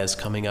Asian players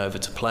coming over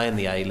to play in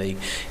the A-League.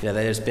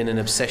 There's been an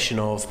obsession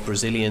of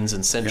Brazilians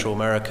and Central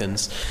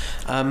Americans.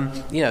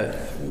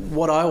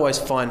 What I always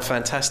find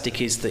fantastic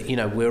is that,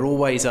 we're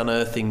always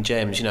unearthing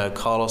gems.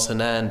 Carlos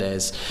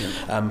Hernandez,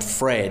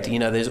 Fred.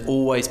 There's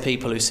always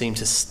people who seem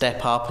to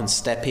step up and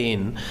step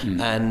in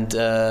and,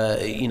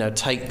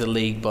 take the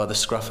league by the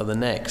scruff of the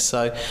neck.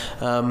 So,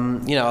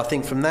 I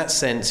think from that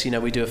sense,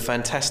 we do a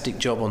fantastic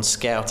job on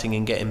scouting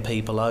and getting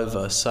people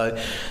over. So,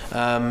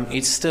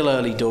 it's still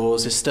early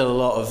doors. There's still a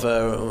lot of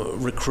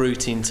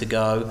recruiting to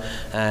go,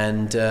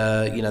 and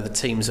the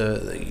teams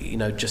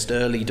are just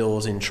early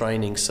doors in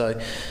training. So,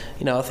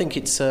 I think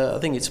it's a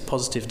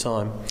positive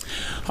time.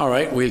 All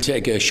right, we'll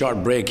take a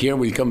short break here.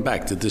 We'll come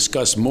back to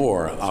discuss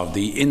more of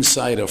the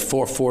inside of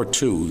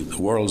 442,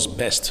 the world's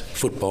best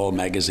football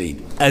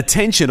magazine.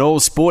 Attention all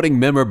sporting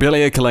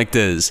memorabilia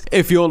collectors.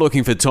 If you're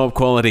looking for top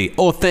quality,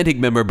 authentic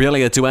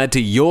memorabilia to add to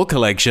your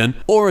collection,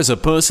 or as a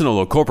personal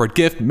or corporate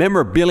gift,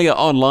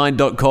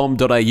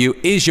 memorabiliaonline.com.au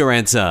is your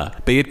answer.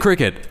 Be it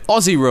cricket,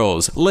 Aussie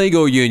rules, league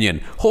or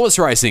union, horse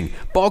racing,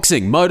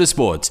 boxing,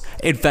 motorsports,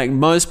 in fact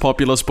most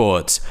popular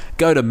sports.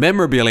 Go to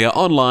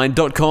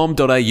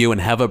memorabiliaonline.com.au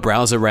and have a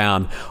browse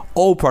around.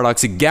 All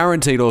products are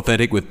guaranteed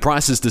authentic with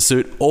prices to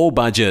suit all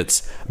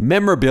budgets.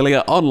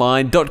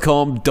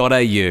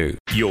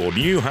 memorabiliaonline.com.au. Your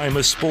new home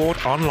of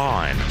sport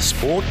online.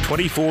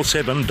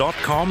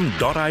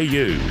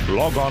 sport247.com.au.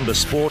 Log on to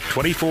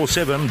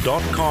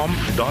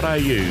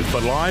sport247.com.au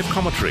for live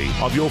commentary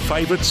of your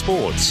favourite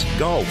sports.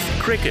 Golf,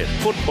 cricket,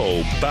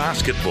 football,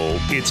 basketball.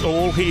 It's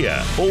all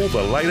here. All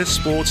the latest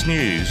sports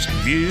news,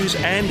 views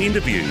and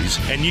interviews.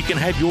 And you can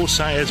have your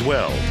say as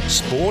well.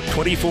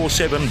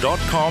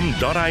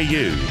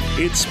 sport247.com.au.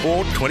 It's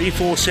Sport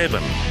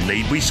 24/7.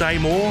 Need we say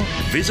more?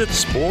 Visit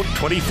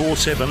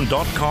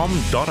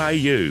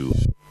sport247.com.au.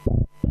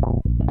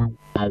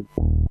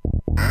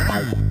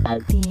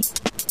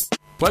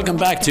 Welcome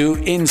back to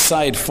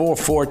Inside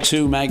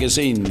 442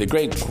 magazine, the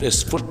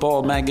greatest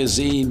football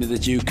magazine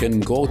that you can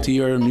go to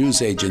your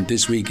newsagent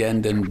this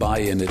weekend and buy,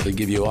 and it'll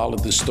give you all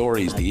of the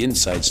stories, the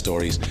inside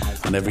stories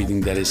on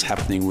everything that is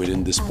happening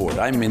within the sport.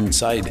 I'm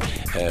inside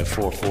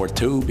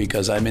 442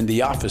 because I'm in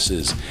the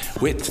offices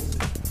with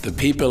the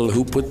people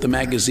who put the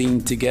magazine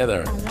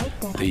together,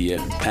 the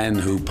man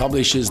who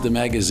publishes the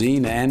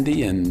magazine,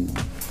 Andy, and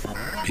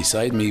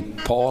beside me,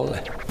 Paul,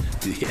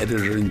 the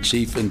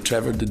editor-in-chief, and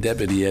Trevor, the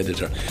deputy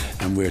editor,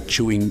 and we're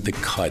chewing the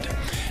cud.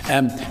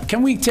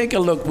 Can we take a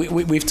look?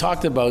 We've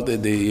talked about the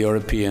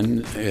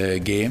European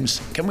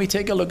games. Can we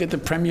take a look at the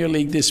Premier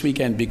League this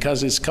weekend?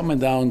 Because it's coming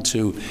down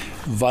to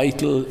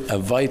a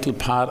vital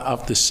part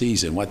of the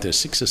season. There's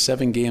 6 or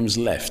 7 games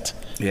left.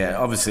 Yeah,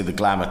 obviously the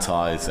glamour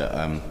tie is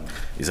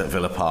at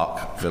Villa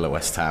Park, Villa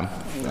West Ham.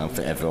 I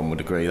think everyone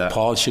would agree that.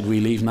 Paul, should we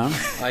leave now?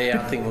 I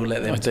think we'll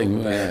let them talk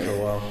about it for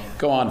a while.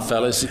 Go on,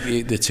 fellas.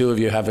 The two of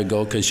you have a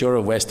go, because you're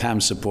a West Ham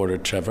supporter,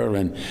 Trevor,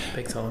 and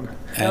Big time.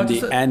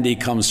 Andy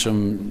comes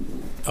from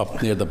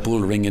up near the Bull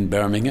Ring in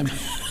Birmingham.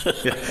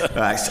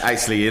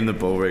 Actually, in the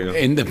Bull Ring.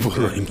 In the Bull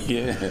Ring,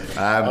 yeah.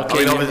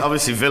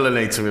 Obviously, Villa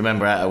need to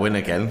remember how to win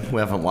again. We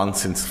haven't won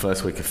since the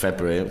first week of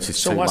February, which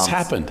is 2 months. So what's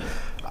happened?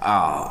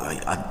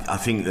 I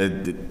think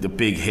the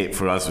big hit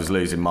for us was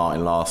losing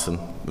Martin Larsson,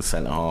 the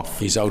centre half.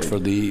 He's out for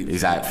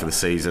the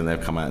season. They've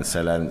come out and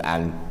said,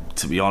 and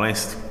to be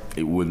honest,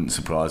 it wouldn't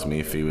surprise me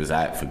if he was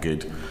out for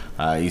good.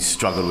 He's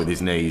struggled with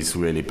his knees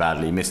really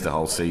badly. He missed the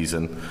whole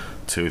season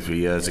 2 or 3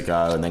 years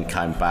ago, and then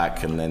came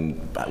back and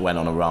then went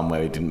on a run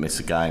where he didn't miss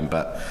a game.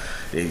 But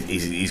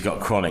he's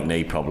got chronic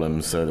knee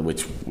problems,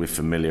 which we're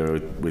familiar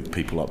with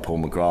people like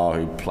Paul McGrath,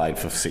 who played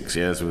for 6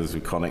 years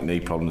with chronic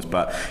knee problems.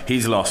 But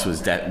his loss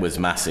was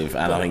massive,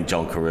 and I think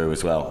John Carew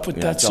as well.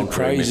 But that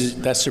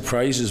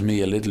surprises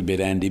me a little bit,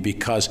 Andy,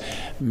 because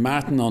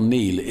Martin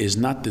O'Neill is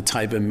not the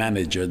type of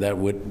manager that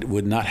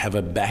would not have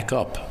a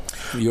backup.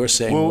 You're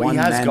saying one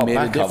man made a difference. He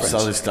has got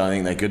backups. I just don't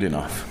think they're good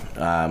enough.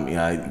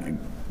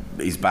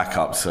 His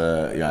backups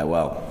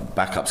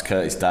backups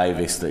Curtis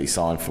Davis that he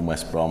signed from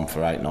West Brom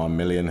for 8-9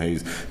 million,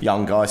 who's a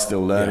young guy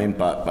still learning,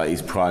 but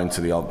he's prone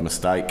to the odd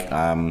mistake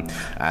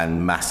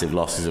and massive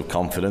losses of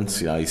confidence.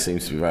 He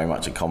seems to be very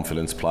much a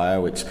confidence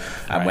player,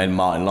 and when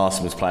Martin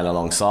Larsson was playing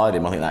alongside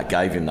him, I think that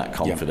gave him that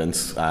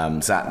confidence.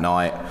 Zat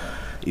Knight,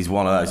 he's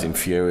one of those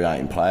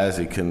infuriating players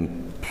who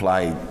can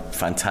play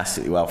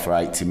fantastically well for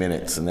 80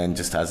 minutes and then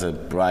just has a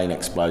brain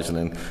explosion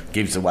and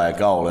gives away a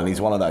goal. And he's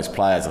one of those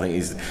players, I think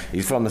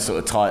he's from the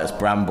sort of Titus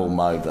Bramble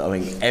mode that I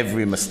think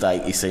every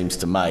mistake he seems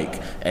to make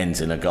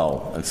ends in a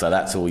goal, and so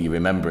that's all you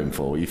remember him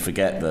for. You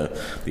forget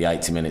the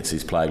 80 minutes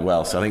he's played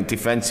well. So I think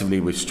defensively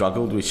we've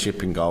struggled with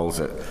shipping goals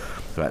at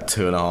about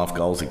 2.5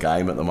 goals a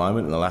game at the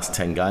moment in the last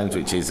 10 games,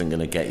 which isn't going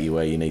to get you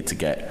where you need to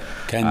get.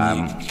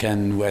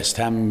 Can West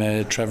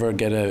Ham, Trevor,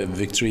 get a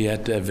victory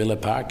at Villa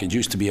Park? It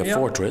used to be a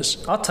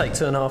fortress. I'll take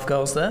 2.5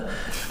 goals there.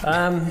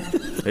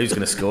 Who's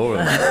going to score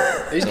them?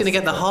 Who's going to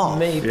get the half?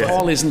 Me. Yeah.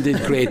 Paul, isn't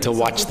it great to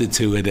watch the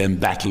two of them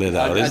battle it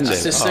out, isn't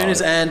it? As soon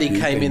as Andy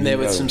came in there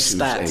with some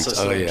stats, I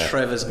saw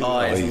Trevor's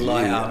eyes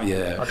light up.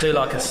 Yeah. I do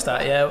like a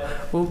stat, yeah.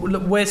 Well,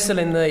 look, we're still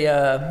in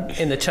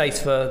the chase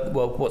for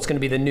what's going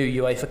to be the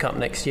new UEFA Cup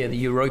next year,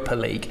 the Europa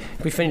League.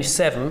 If we finish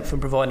 7th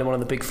and providing one of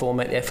the big four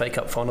make the FA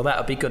Cup final, that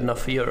would be good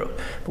enough for Europe.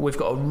 But we've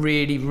got a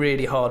really,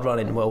 really hard run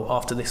in. Well,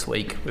 after this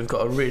week, we've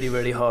got a really,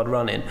 really hard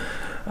run in.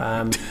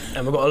 And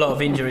we've got a lot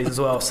of injuries as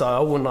well, so I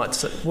wouldn't like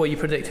to... What are you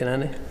predicting,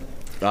 Andy?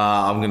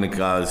 I'm going to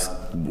go as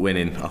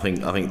winning. I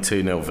think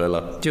 2-0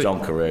 Villa.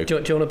 John Carew. Do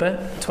you want to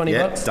bet? $20?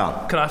 Yeah,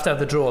 done. Could I have to have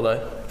the draw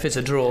though? If it's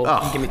a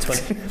draw, you give me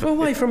 20. We're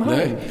away from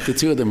home. No, the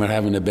two of them are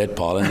having a bet,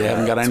 Paul, and they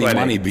haven't got any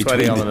money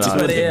between them.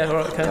 20, yeah, all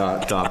right,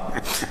 okay.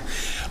 Done.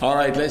 All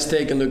right, let's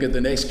take a look at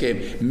the next game.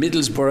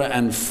 Middlesbrough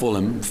and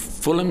Fulham.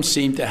 Fulham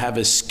seem to have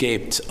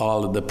escaped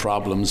all of the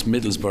problems.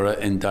 Middlesbrough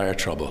in dire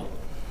trouble.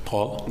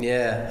 Paul?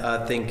 Yeah,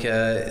 I think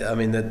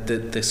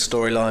the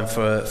storyline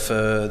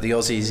for the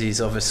Aussies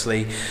is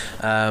obviously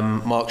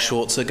Mark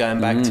Schwarzer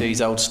going back to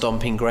his old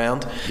stomping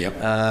ground. Yep.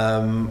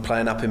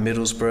 Playing up in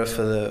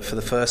Middlesbrough for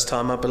the first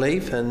time, I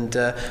believe, and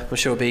I'm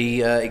sure he'll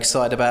be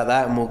excited about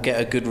that, and we'll get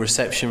a good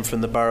reception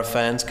from the Borough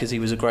fans because he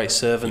was a great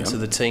servant to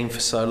the team for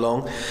so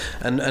long.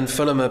 And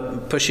Fulham are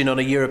pushing on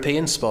a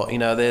European spot.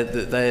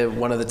 They're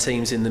one of the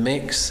teams in the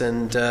mix,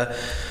 and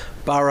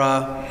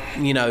Borough,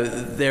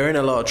 they're in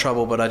a lot of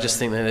trouble, but I just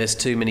think that there's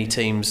too many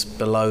teams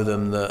below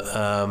them that,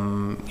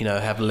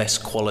 have less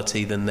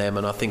quality than them.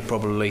 And I think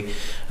probably,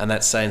 and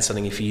that's saying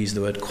something if you use the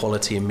word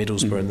quality and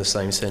Middlesbrough in the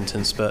same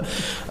sentence, but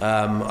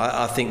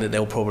I think that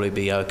they'll probably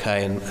be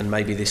okay, and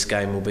maybe this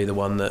game will be the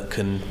one that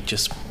can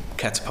just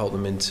catapult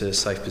them into a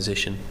safe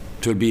position.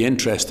 It would be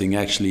interesting,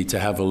 actually, to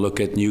have a look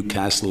at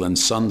Newcastle and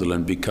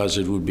Sunderland, because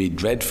it would be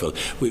dreadful.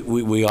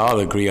 We all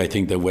agree, I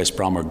think, that West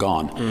Brom are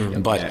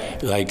gone. But,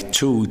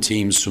 two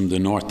teams from the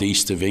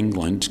northeast of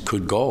England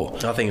could go.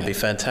 I think it'd be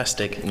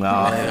fantastic. No,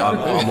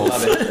 I'm all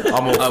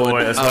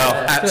for it as well.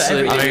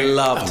 Absolutely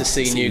love to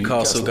see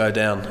Newcastle go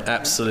down.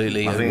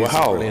 Absolutely. I think it's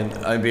brilliant.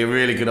 It'd be a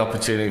really good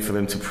opportunity for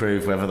them to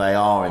prove whether they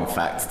are, in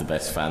fact, the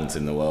best fans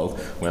in the world,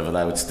 whether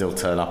they would still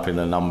turn up in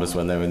the numbers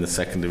when they're in the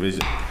second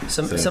division.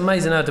 It's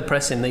amazing how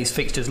depressing these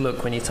fixtures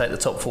look when you take the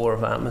top 4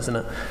 of them, isn't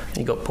it?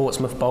 You've got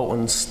Portsmouth,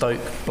 Bolton, Stoke,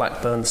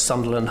 Blackburn,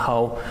 Sunderland,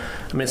 Hull.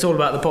 I mean, it's all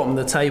about the bottom of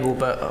the table,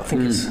 but I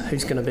think it's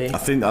who's going to be. I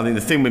think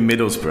the thing with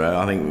Middlesbrough,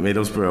 I think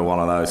Middlesbrough are one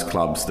of those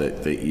clubs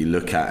that you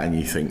look at and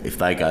you think if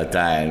they go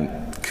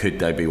down, could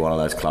they be one of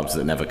those clubs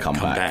that never come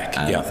back?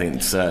 And I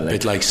think certainly.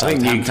 Bit like I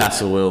think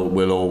Newcastle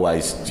will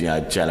always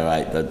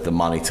generate the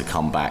money to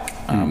come back.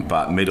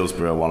 But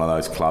Middlesbrough are one of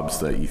those clubs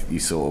that you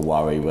sort of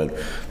worry with.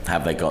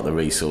 Have they got the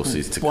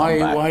resources to come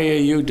back? Why are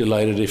you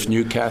delighted if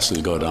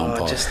Newcastle go down,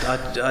 Paul?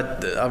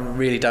 I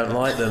really don't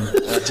like them.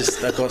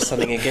 I've got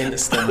something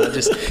against them.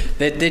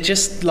 They're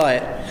just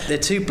like, they're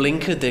too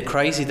blinkered. They're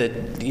crazy.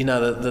 That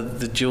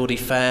the Geordie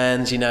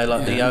fans,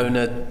 the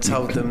owner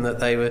told them that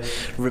they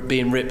were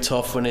being ripped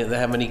off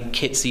how many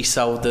kits he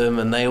sold them,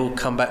 and they all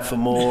come back for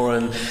more.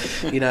 And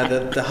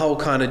the whole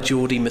kind of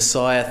Geordie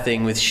Messiah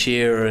thing with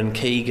Shearer and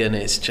Keegan.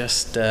 It's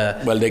just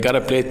well, they got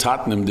to play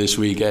Tottenham this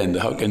weekend.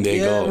 How can they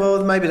go?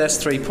 Well, maybe that's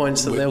 3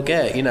 points that they'll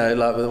get.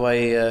 Like the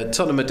way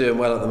Tottenham are doing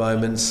well at the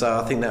moment, so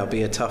I think that'll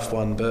be a tough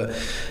one. But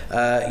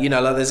like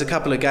there's a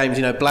couple of games.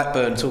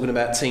 Blackburn, talking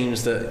about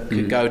teams that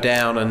could go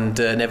down and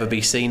never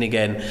be seen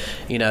again.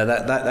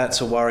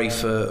 That's a worry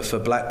for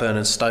Blackburn,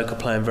 and Stoke are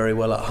playing very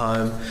well at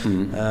home.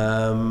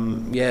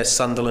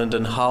 Sunderland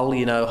and Hull.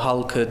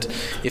 Hull could,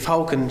 if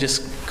Hull can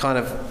just kind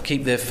of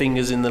keep their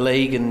fingers in the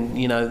league, and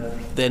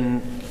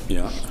then.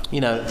 Yeah.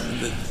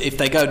 If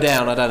they go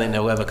down, I don't think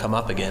they'll ever come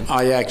up again.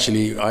 I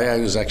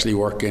was actually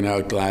working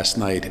out last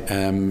night.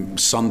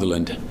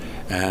 Sunderland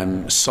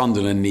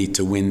need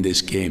to win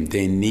this game.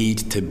 They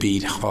need to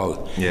beat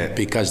Hull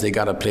because they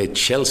got to play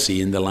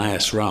Chelsea in the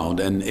last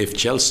round. And if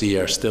Chelsea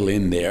are still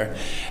in there,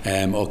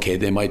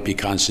 they might be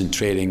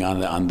concentrating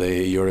on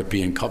the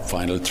European Cup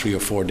final 3 or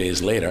 4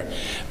 days later.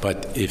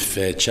 But if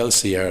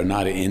Chelsea are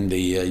not in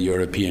the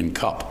European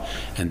Cup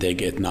and they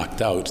get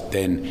knocked out,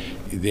 then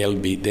they'll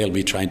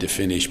be trying to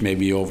finish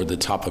maybe over the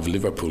top of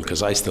Liverpool,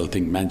 because I still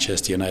think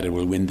Manchester United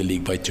will win the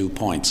league by 2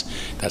 points.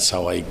 That's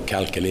how I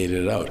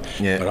calculated it out.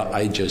 But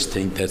I just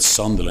think that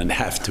Sunderland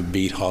have to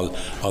beat Hull,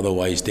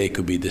 otherwise they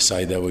could be the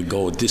side that would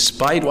go,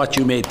 despite what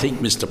you may think,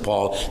 Mr.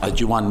 Paul,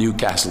 that you want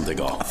Newcastle to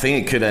go. I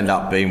think it could end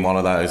up being one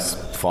of those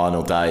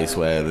final days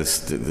where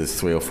there's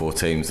 3 or 4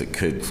 teams that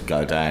could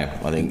go down.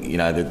 I think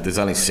there's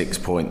only 6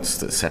 points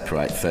that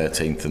separate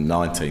 13th and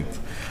 19th.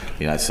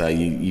 So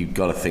you've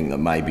got to think that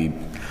maybe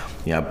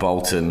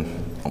Bolton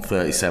on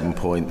 37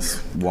 points,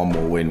 one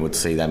more win would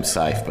see them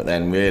safe. But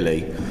then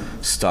really,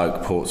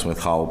 Stoke, Portsmouth,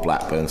 Hull,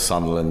 Blackburn,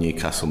 Sunderland,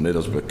 Newcastle,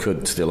 Middlesbrough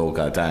could still all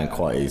go down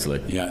quite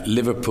easily. Yeah,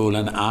 Liverpool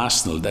and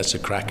Arsenal, that's a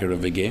cracker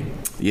of a game.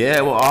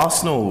 Yeah, well,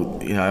 Arsenal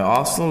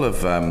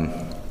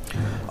have...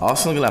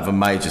 Arsenal are going to have a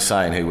major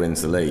say in who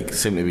wins the league,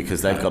 simply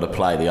because they've got to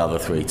play the other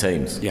 3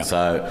 teams. Yeah.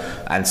 So,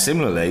 and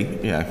similarly,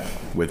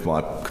 with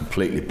my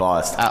completely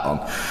biased hat on,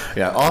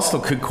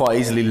 Arsenal could quite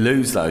easily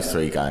lose those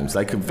 3 games.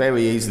 They could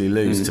very easily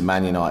lose to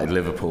Man United,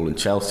 Liverpool and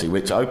Chelsea,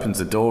 which opens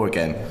the door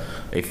again.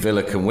 If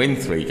Villa can win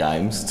 3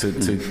 games, to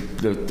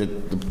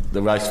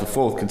the race for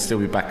 4th can still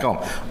be back on.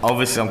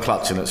 Obviously, I'm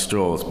clutching at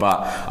straws, but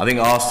I think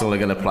Arsenal are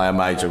going to play a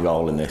major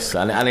role in this.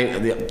 And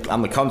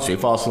on the contrary,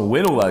 if Arsenal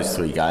win all those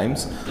 3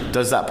 games,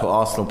 does that put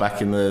Arsenal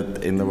back in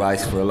the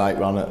race for a late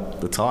run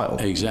at the title?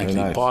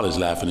 Exactly. Paul is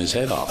laughing his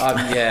head off.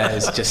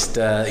 It's just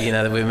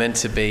we're meant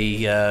to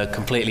be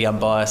completely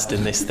unbiased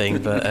in this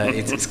thing, but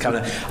it's kind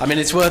of. I mean,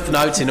 it's worth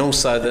noting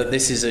also that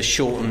this is a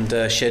shortened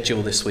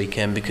schedule this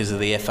weekend because of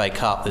the FA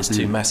Cup. There's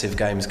 2 massive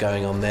games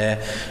going on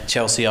there: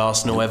 Chelsea,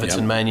 Arsenal,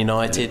 Everton, Man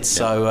United.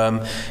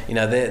 So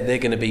they're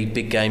going to be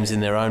big games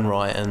in their own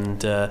right,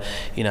 and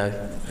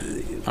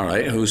All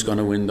right, who's going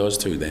to win those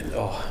 2 then?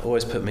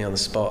 Always put me on the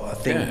spot.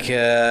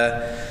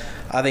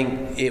 I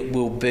think it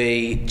will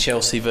be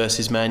Chelsea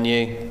versus Man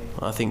U.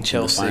 I think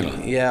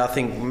Chelsea. I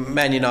think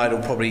Man United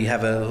will probably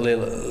have a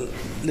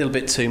little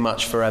bit too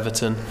much for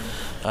Everton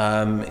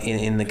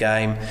in the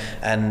game.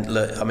 And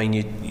look, I mean,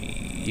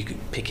 you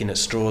could pick in at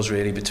straws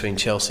really between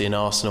Chelsea and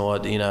Arsenal.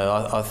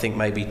 I think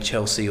maybe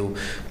Chelsea will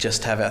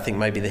just have it. I think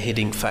maybe the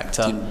hitting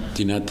factor.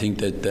 Do you not think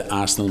that the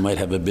Arsenal might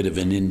have a bit of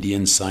an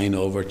Indian sign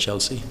over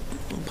Chelsea?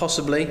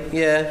 Possibly,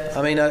 yeah.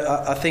 I mean,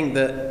 I think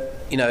that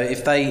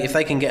if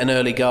they can get an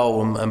early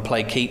goal and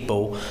play keep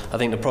ball, I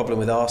think the problem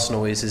with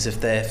Arsenal is if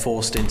they're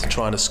forced into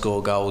trying to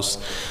score goals,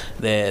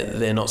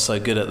 they're not so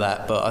good at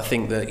that. But I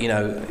think that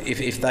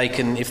if they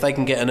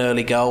can get an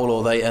early goal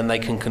or they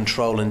can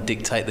control and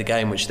dictate the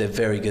game, which they're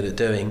very good at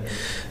doing,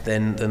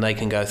 then they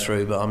can go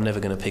through. But I'm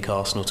never going to pick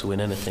Arsenal to win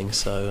anything.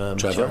 So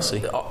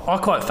Chelsea. I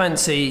quite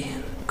fancy,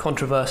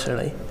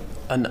 controversially,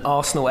 an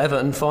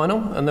Arsenal-Everton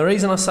final, and the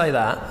reason I say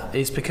that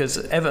is because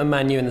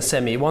Everton-Man U in the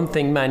semi, one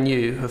thing Man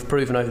U have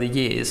proven over the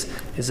years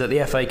is that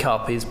the FA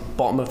Cup is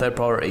bottom of their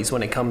priorities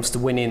when it comes to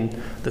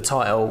winning the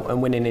title and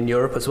winning in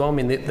Europe as well. I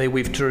mean, they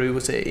withdrew,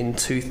 was it in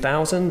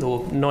 2000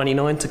 or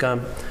 99 to go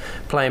and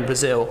play in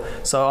Brazil.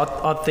 So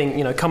I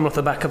think, coming off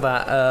the back of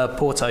that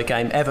Porto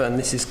game, Everton,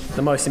 this is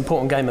the most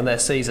important game of their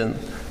season.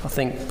 I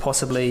think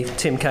possibly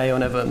Tim Cahill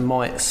and Everton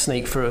might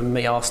sneak through and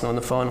meet Arsenal in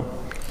the final.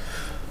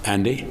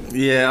 Andy?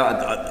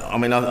 Yeah, I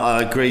mean,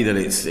 I agree that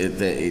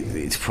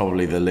it's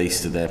probably the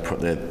least of their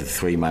the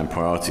three main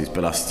priorities,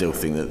 but I still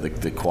think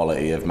that the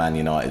quality of Man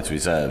United's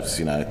reserves,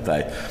 they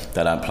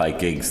don't play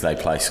Giggs, they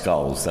play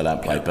Scholes, they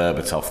don't play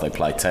Berbatov, they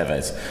play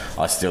Tevez.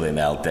 I still think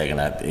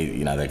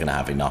they're gonna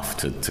have enough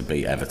to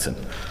beat Everton.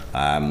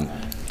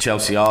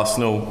 Chelsea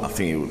Arsenal, I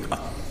think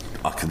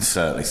I can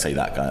certainly see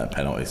that going to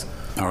penalties.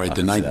 All right,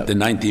 the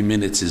 90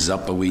 minutes is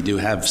up, but we do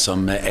have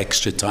some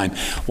extra time.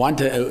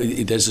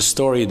 There's a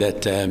story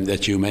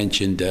that you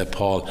mentioned,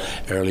 Paul,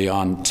 early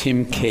on.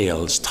 Tim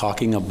Cahill's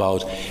talking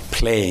about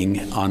playing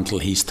until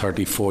he's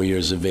 34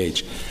 years of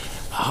age.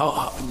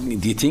 How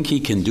do you think he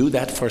can do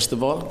that? First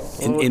of all,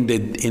 in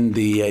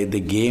the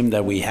game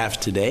that we have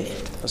today?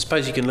 I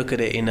suppose you can look at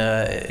it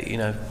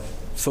in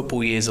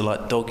football years are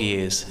like dog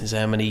years. Is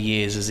how many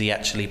years has he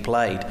actually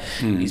played?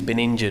 He's been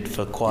injured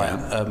for quite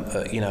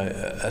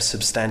a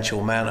substantial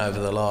amount over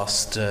the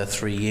last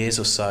 3 years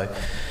or so,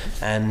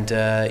 and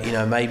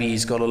maybe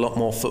he's got a lot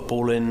more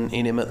football in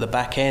him at the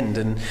back end,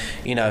 and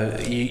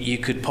you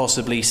could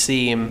possibly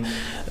see him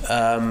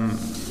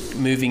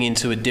moving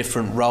into a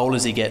different role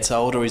as he gets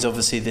older. He's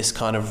obviously this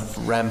kind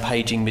of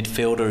rampaging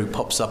midfielder who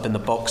pops up in the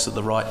box at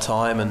the right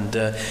time and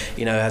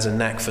has a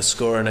knack for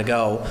scoring a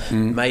goal.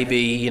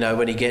 Maybe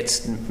when he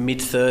gets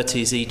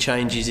mid-30s he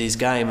changes his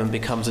game and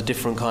becomes a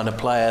different kind of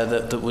player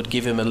that would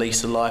give him a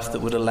lease of life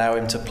that would allow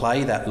him to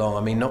play that long.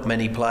 I mean, not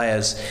many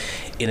players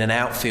in an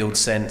outfield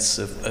sense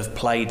have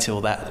played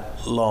till that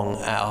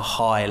long at a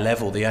high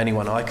level. The only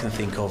one I can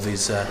think of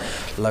is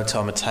Lothar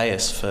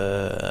Matthäus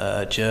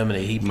for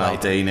Germany. He played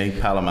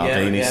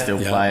Maldini's still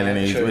playing, and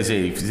he's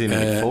in the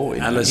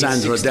mid-40s.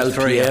 Alessandro Del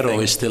Piero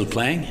is still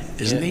playing,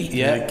 isn't he?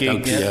 Yeah,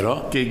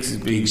 Giggs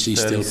is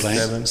still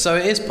playing. So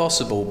it is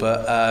possible,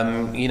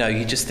 but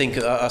you just think,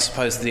 I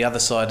suppose the other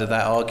side of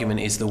that argument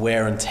is the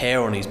wear and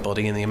tear on his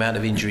body and the amount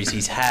of injuries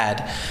he's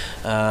had.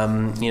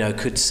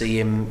 Could see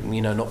him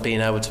not being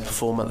able to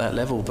perform at that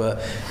level,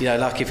 but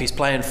like if he's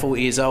playing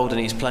 40 years old and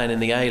he's playing in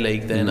the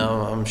A-League, then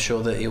I'm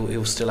sure that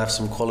he'll still have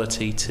some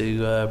quality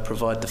to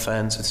provide the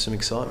fans with some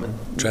excitement.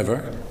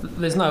 Trevor?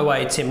 There's no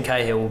way Tim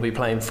Cahill will be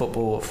playing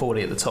football at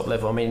 40 at the top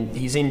level. I mean,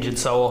 he's injured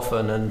so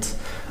often, and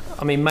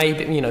I mean,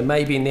 maybe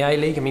in the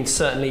A-League. I mean,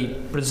 certainly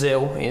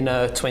Brazil in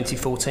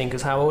 2014,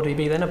 because how old would he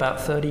be then? About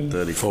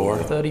 34.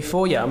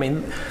 34, yeah. I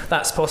mean,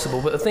 that's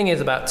possible. But the thing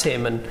is about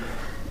Tim, and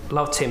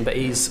love Tim, but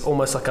he's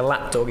almost like a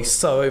lapdog. He's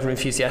so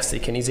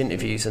over-enthusiastic in his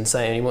interviews and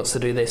saying he wants to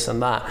do this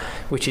and that,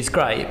 which is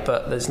great,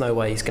 but there's no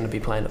way he's going to be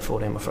playing at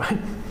 40, I'm afraid.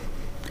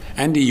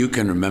 Andy, you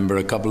can remember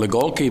a couple of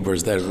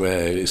goalkeepers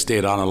that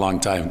stayed on a long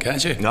time,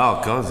 can't you? Oh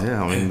God,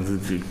 yeah. I mean,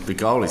 the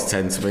goalies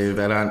tend to be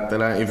they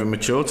don't even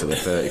mature till they're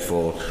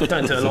 34. They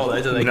don't do a lot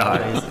though, do they?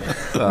 No.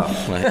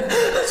 Oh, mate,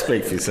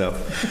 speak for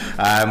yourself.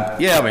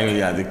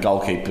 The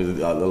goalkeepers,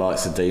 the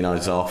likes of Dino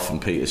Zoff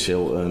and Peter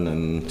Shilton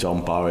and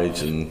John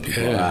Burridge and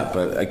people like that.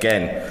 But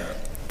again,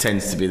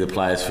 tends to be the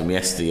players from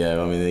yesteryear.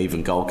 I mean,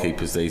 even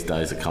goalkeepers these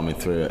days are coming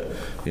through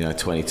at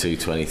 22,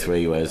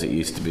 23, whereas it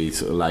used to be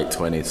sort of late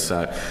 20s.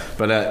 So,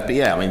 but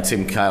yeah, I mean,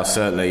 Tim Cahill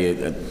certainly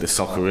the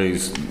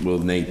Socceroos will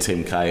need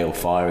Tim Cahill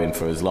firing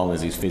for as long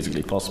as is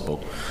physically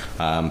possible,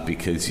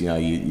 because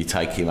you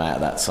take him out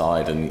of that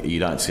side and you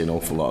don't see an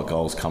awful lot of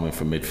goals coming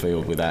from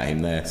midfield without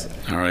him there. So.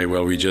 All right,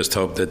 well, we just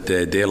hope that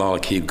they'll all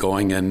keep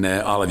going, and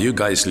all of you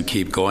guys will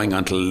keep going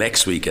until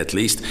next week at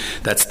least.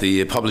 That's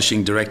the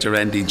publishing director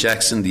Andy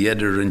Jackson, the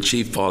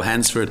editor-in-chief Paul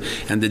Hansford,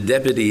 and the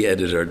deputy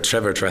editor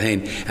Trevor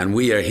Trahane, and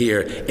we are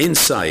here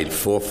inside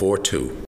 442.